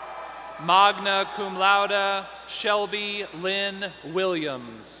 Magna cum laude, Shelby Lynn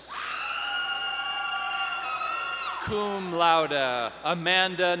Williams. Cum laude,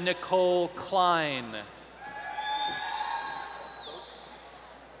 Amanda Nicole Klein.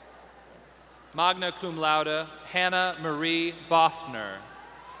 Magna cum laude, Hannah Marie Bothner.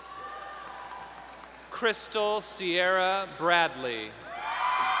 Crystal Sierra Bradley.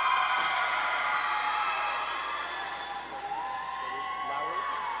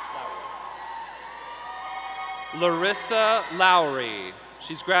 Larissa Lowry.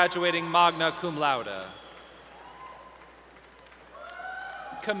 She's graduating magna cum laude.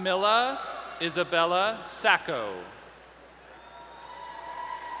 Camilla Isabella Sacco.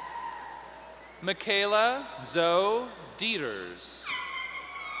 Michaela Zoe Dieters.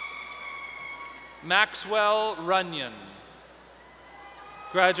 Maxwell Runyon.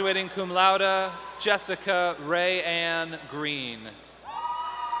 Graduating cum laude, Jessica Ray Ann Green.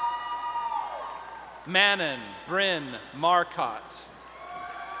 Manon Bryn Marcotte.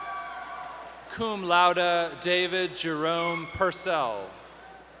 Cum laude, David Jerome Purcell.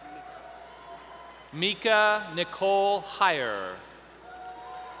 Mika Nicole Heyer.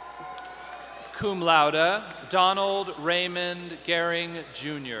 Cum laude, Donald Raymond Gehring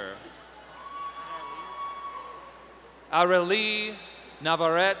Jr. Aurelie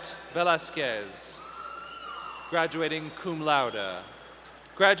Navarrete Velasquez. Graduating cum laude.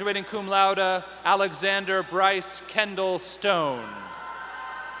 Graduating cum laude, Alexander Bryce Kendall Stone.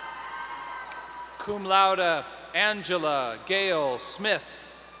 Cum laude, Angela Gail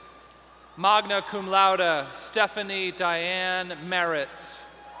Smith. Magna cum laude, Stephanie Diane Merritt.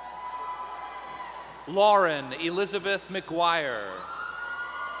 Lauren Elizabeth McGuire.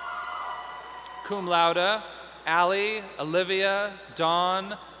 Cum laude, Allie Olivia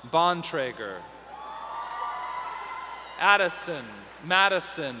Dawn Bontrager. Addison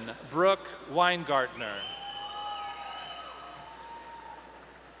Madison Brooke Weingartner.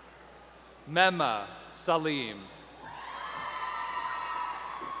 Mema Salim.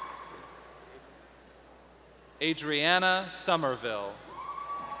 Adriana Somerville.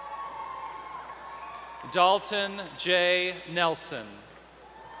 Dalton J. Nelson.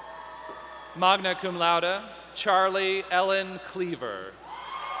 Magna cum laude, Charlie Ellen Cleaver.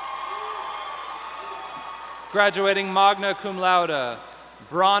 Graduating magna cum laude,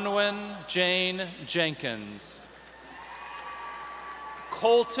 Bronwyn Jane Jenkins.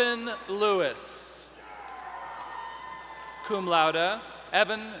 Colton Lewis. Cum laude,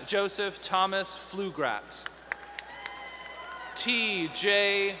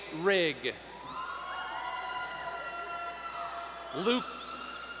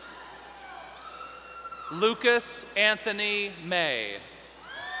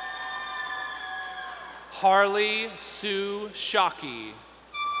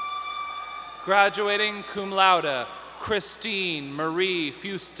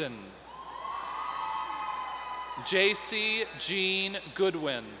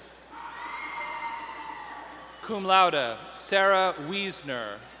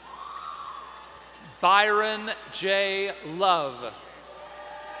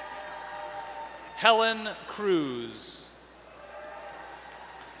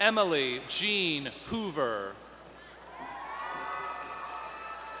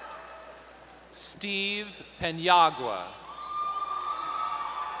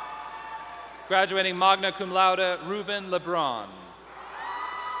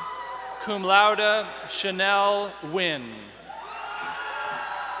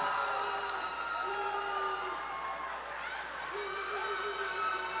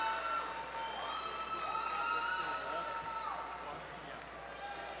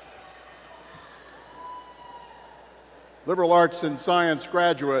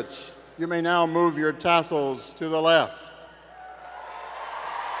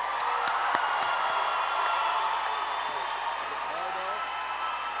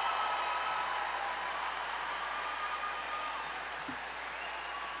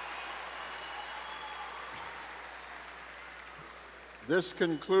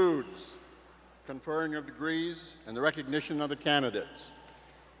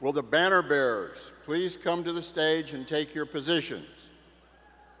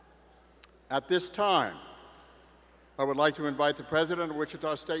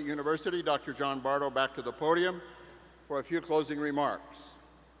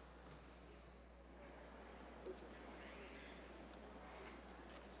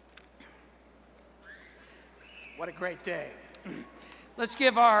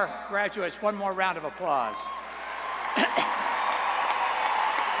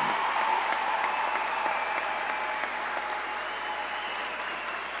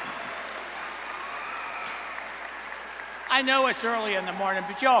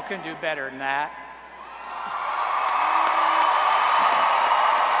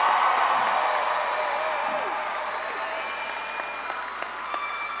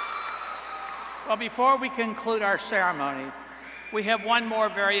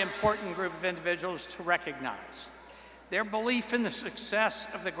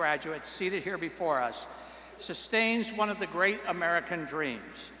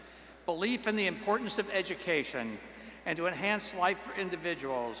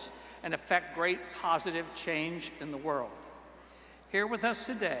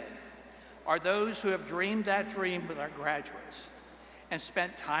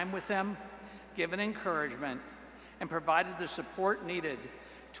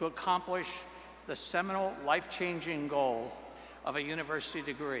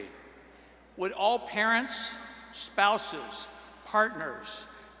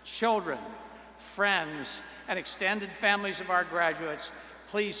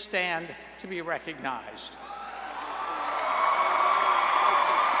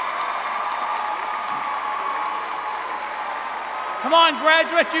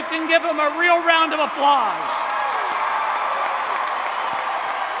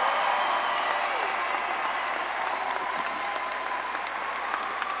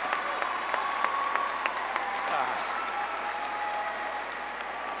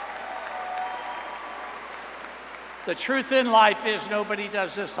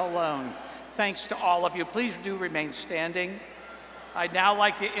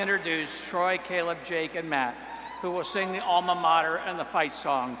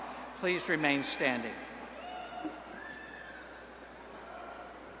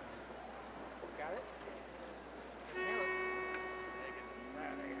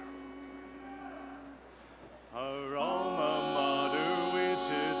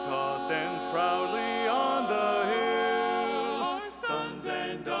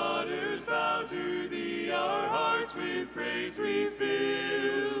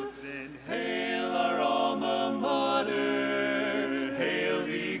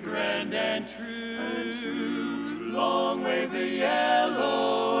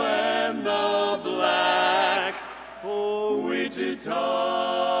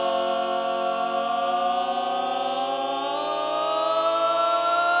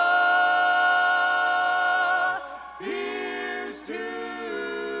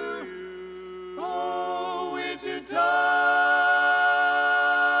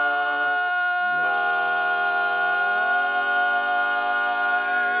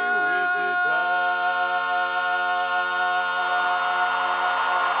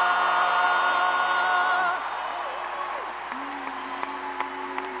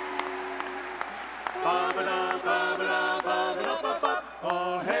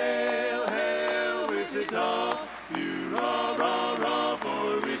 Wichita. Hurrah,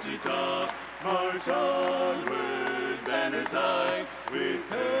 for Wichita. March onward, banners high, with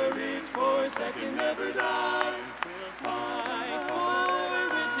courage force that can never die. We'll fight for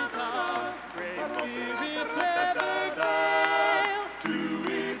Wichita, brave spirits never fail. To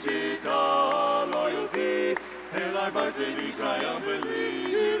Wichita, loyalty, hail our varsity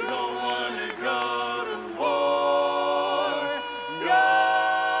triumphantly. You don't want to go to war. Go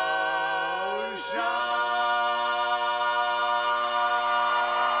Sharks!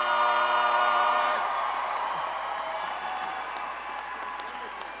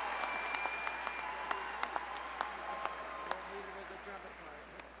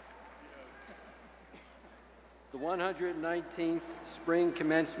 The 119th Spring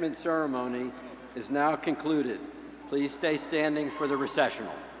Commencement Ceremony is now concluded. Please stay standing for the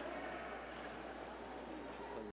recessional.